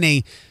can find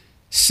a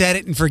set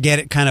it and forget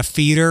it kind of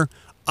feeder,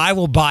 I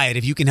will buy it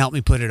if you can help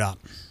me put it up.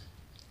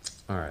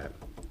 All right,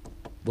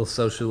 we'll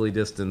socially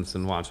distance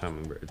and watch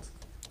hummingbirds.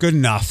 Good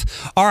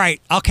enough. All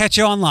right, I'll catch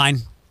you online.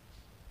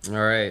 All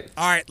right.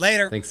 All right,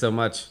 later. Thanks so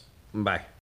much. Bye.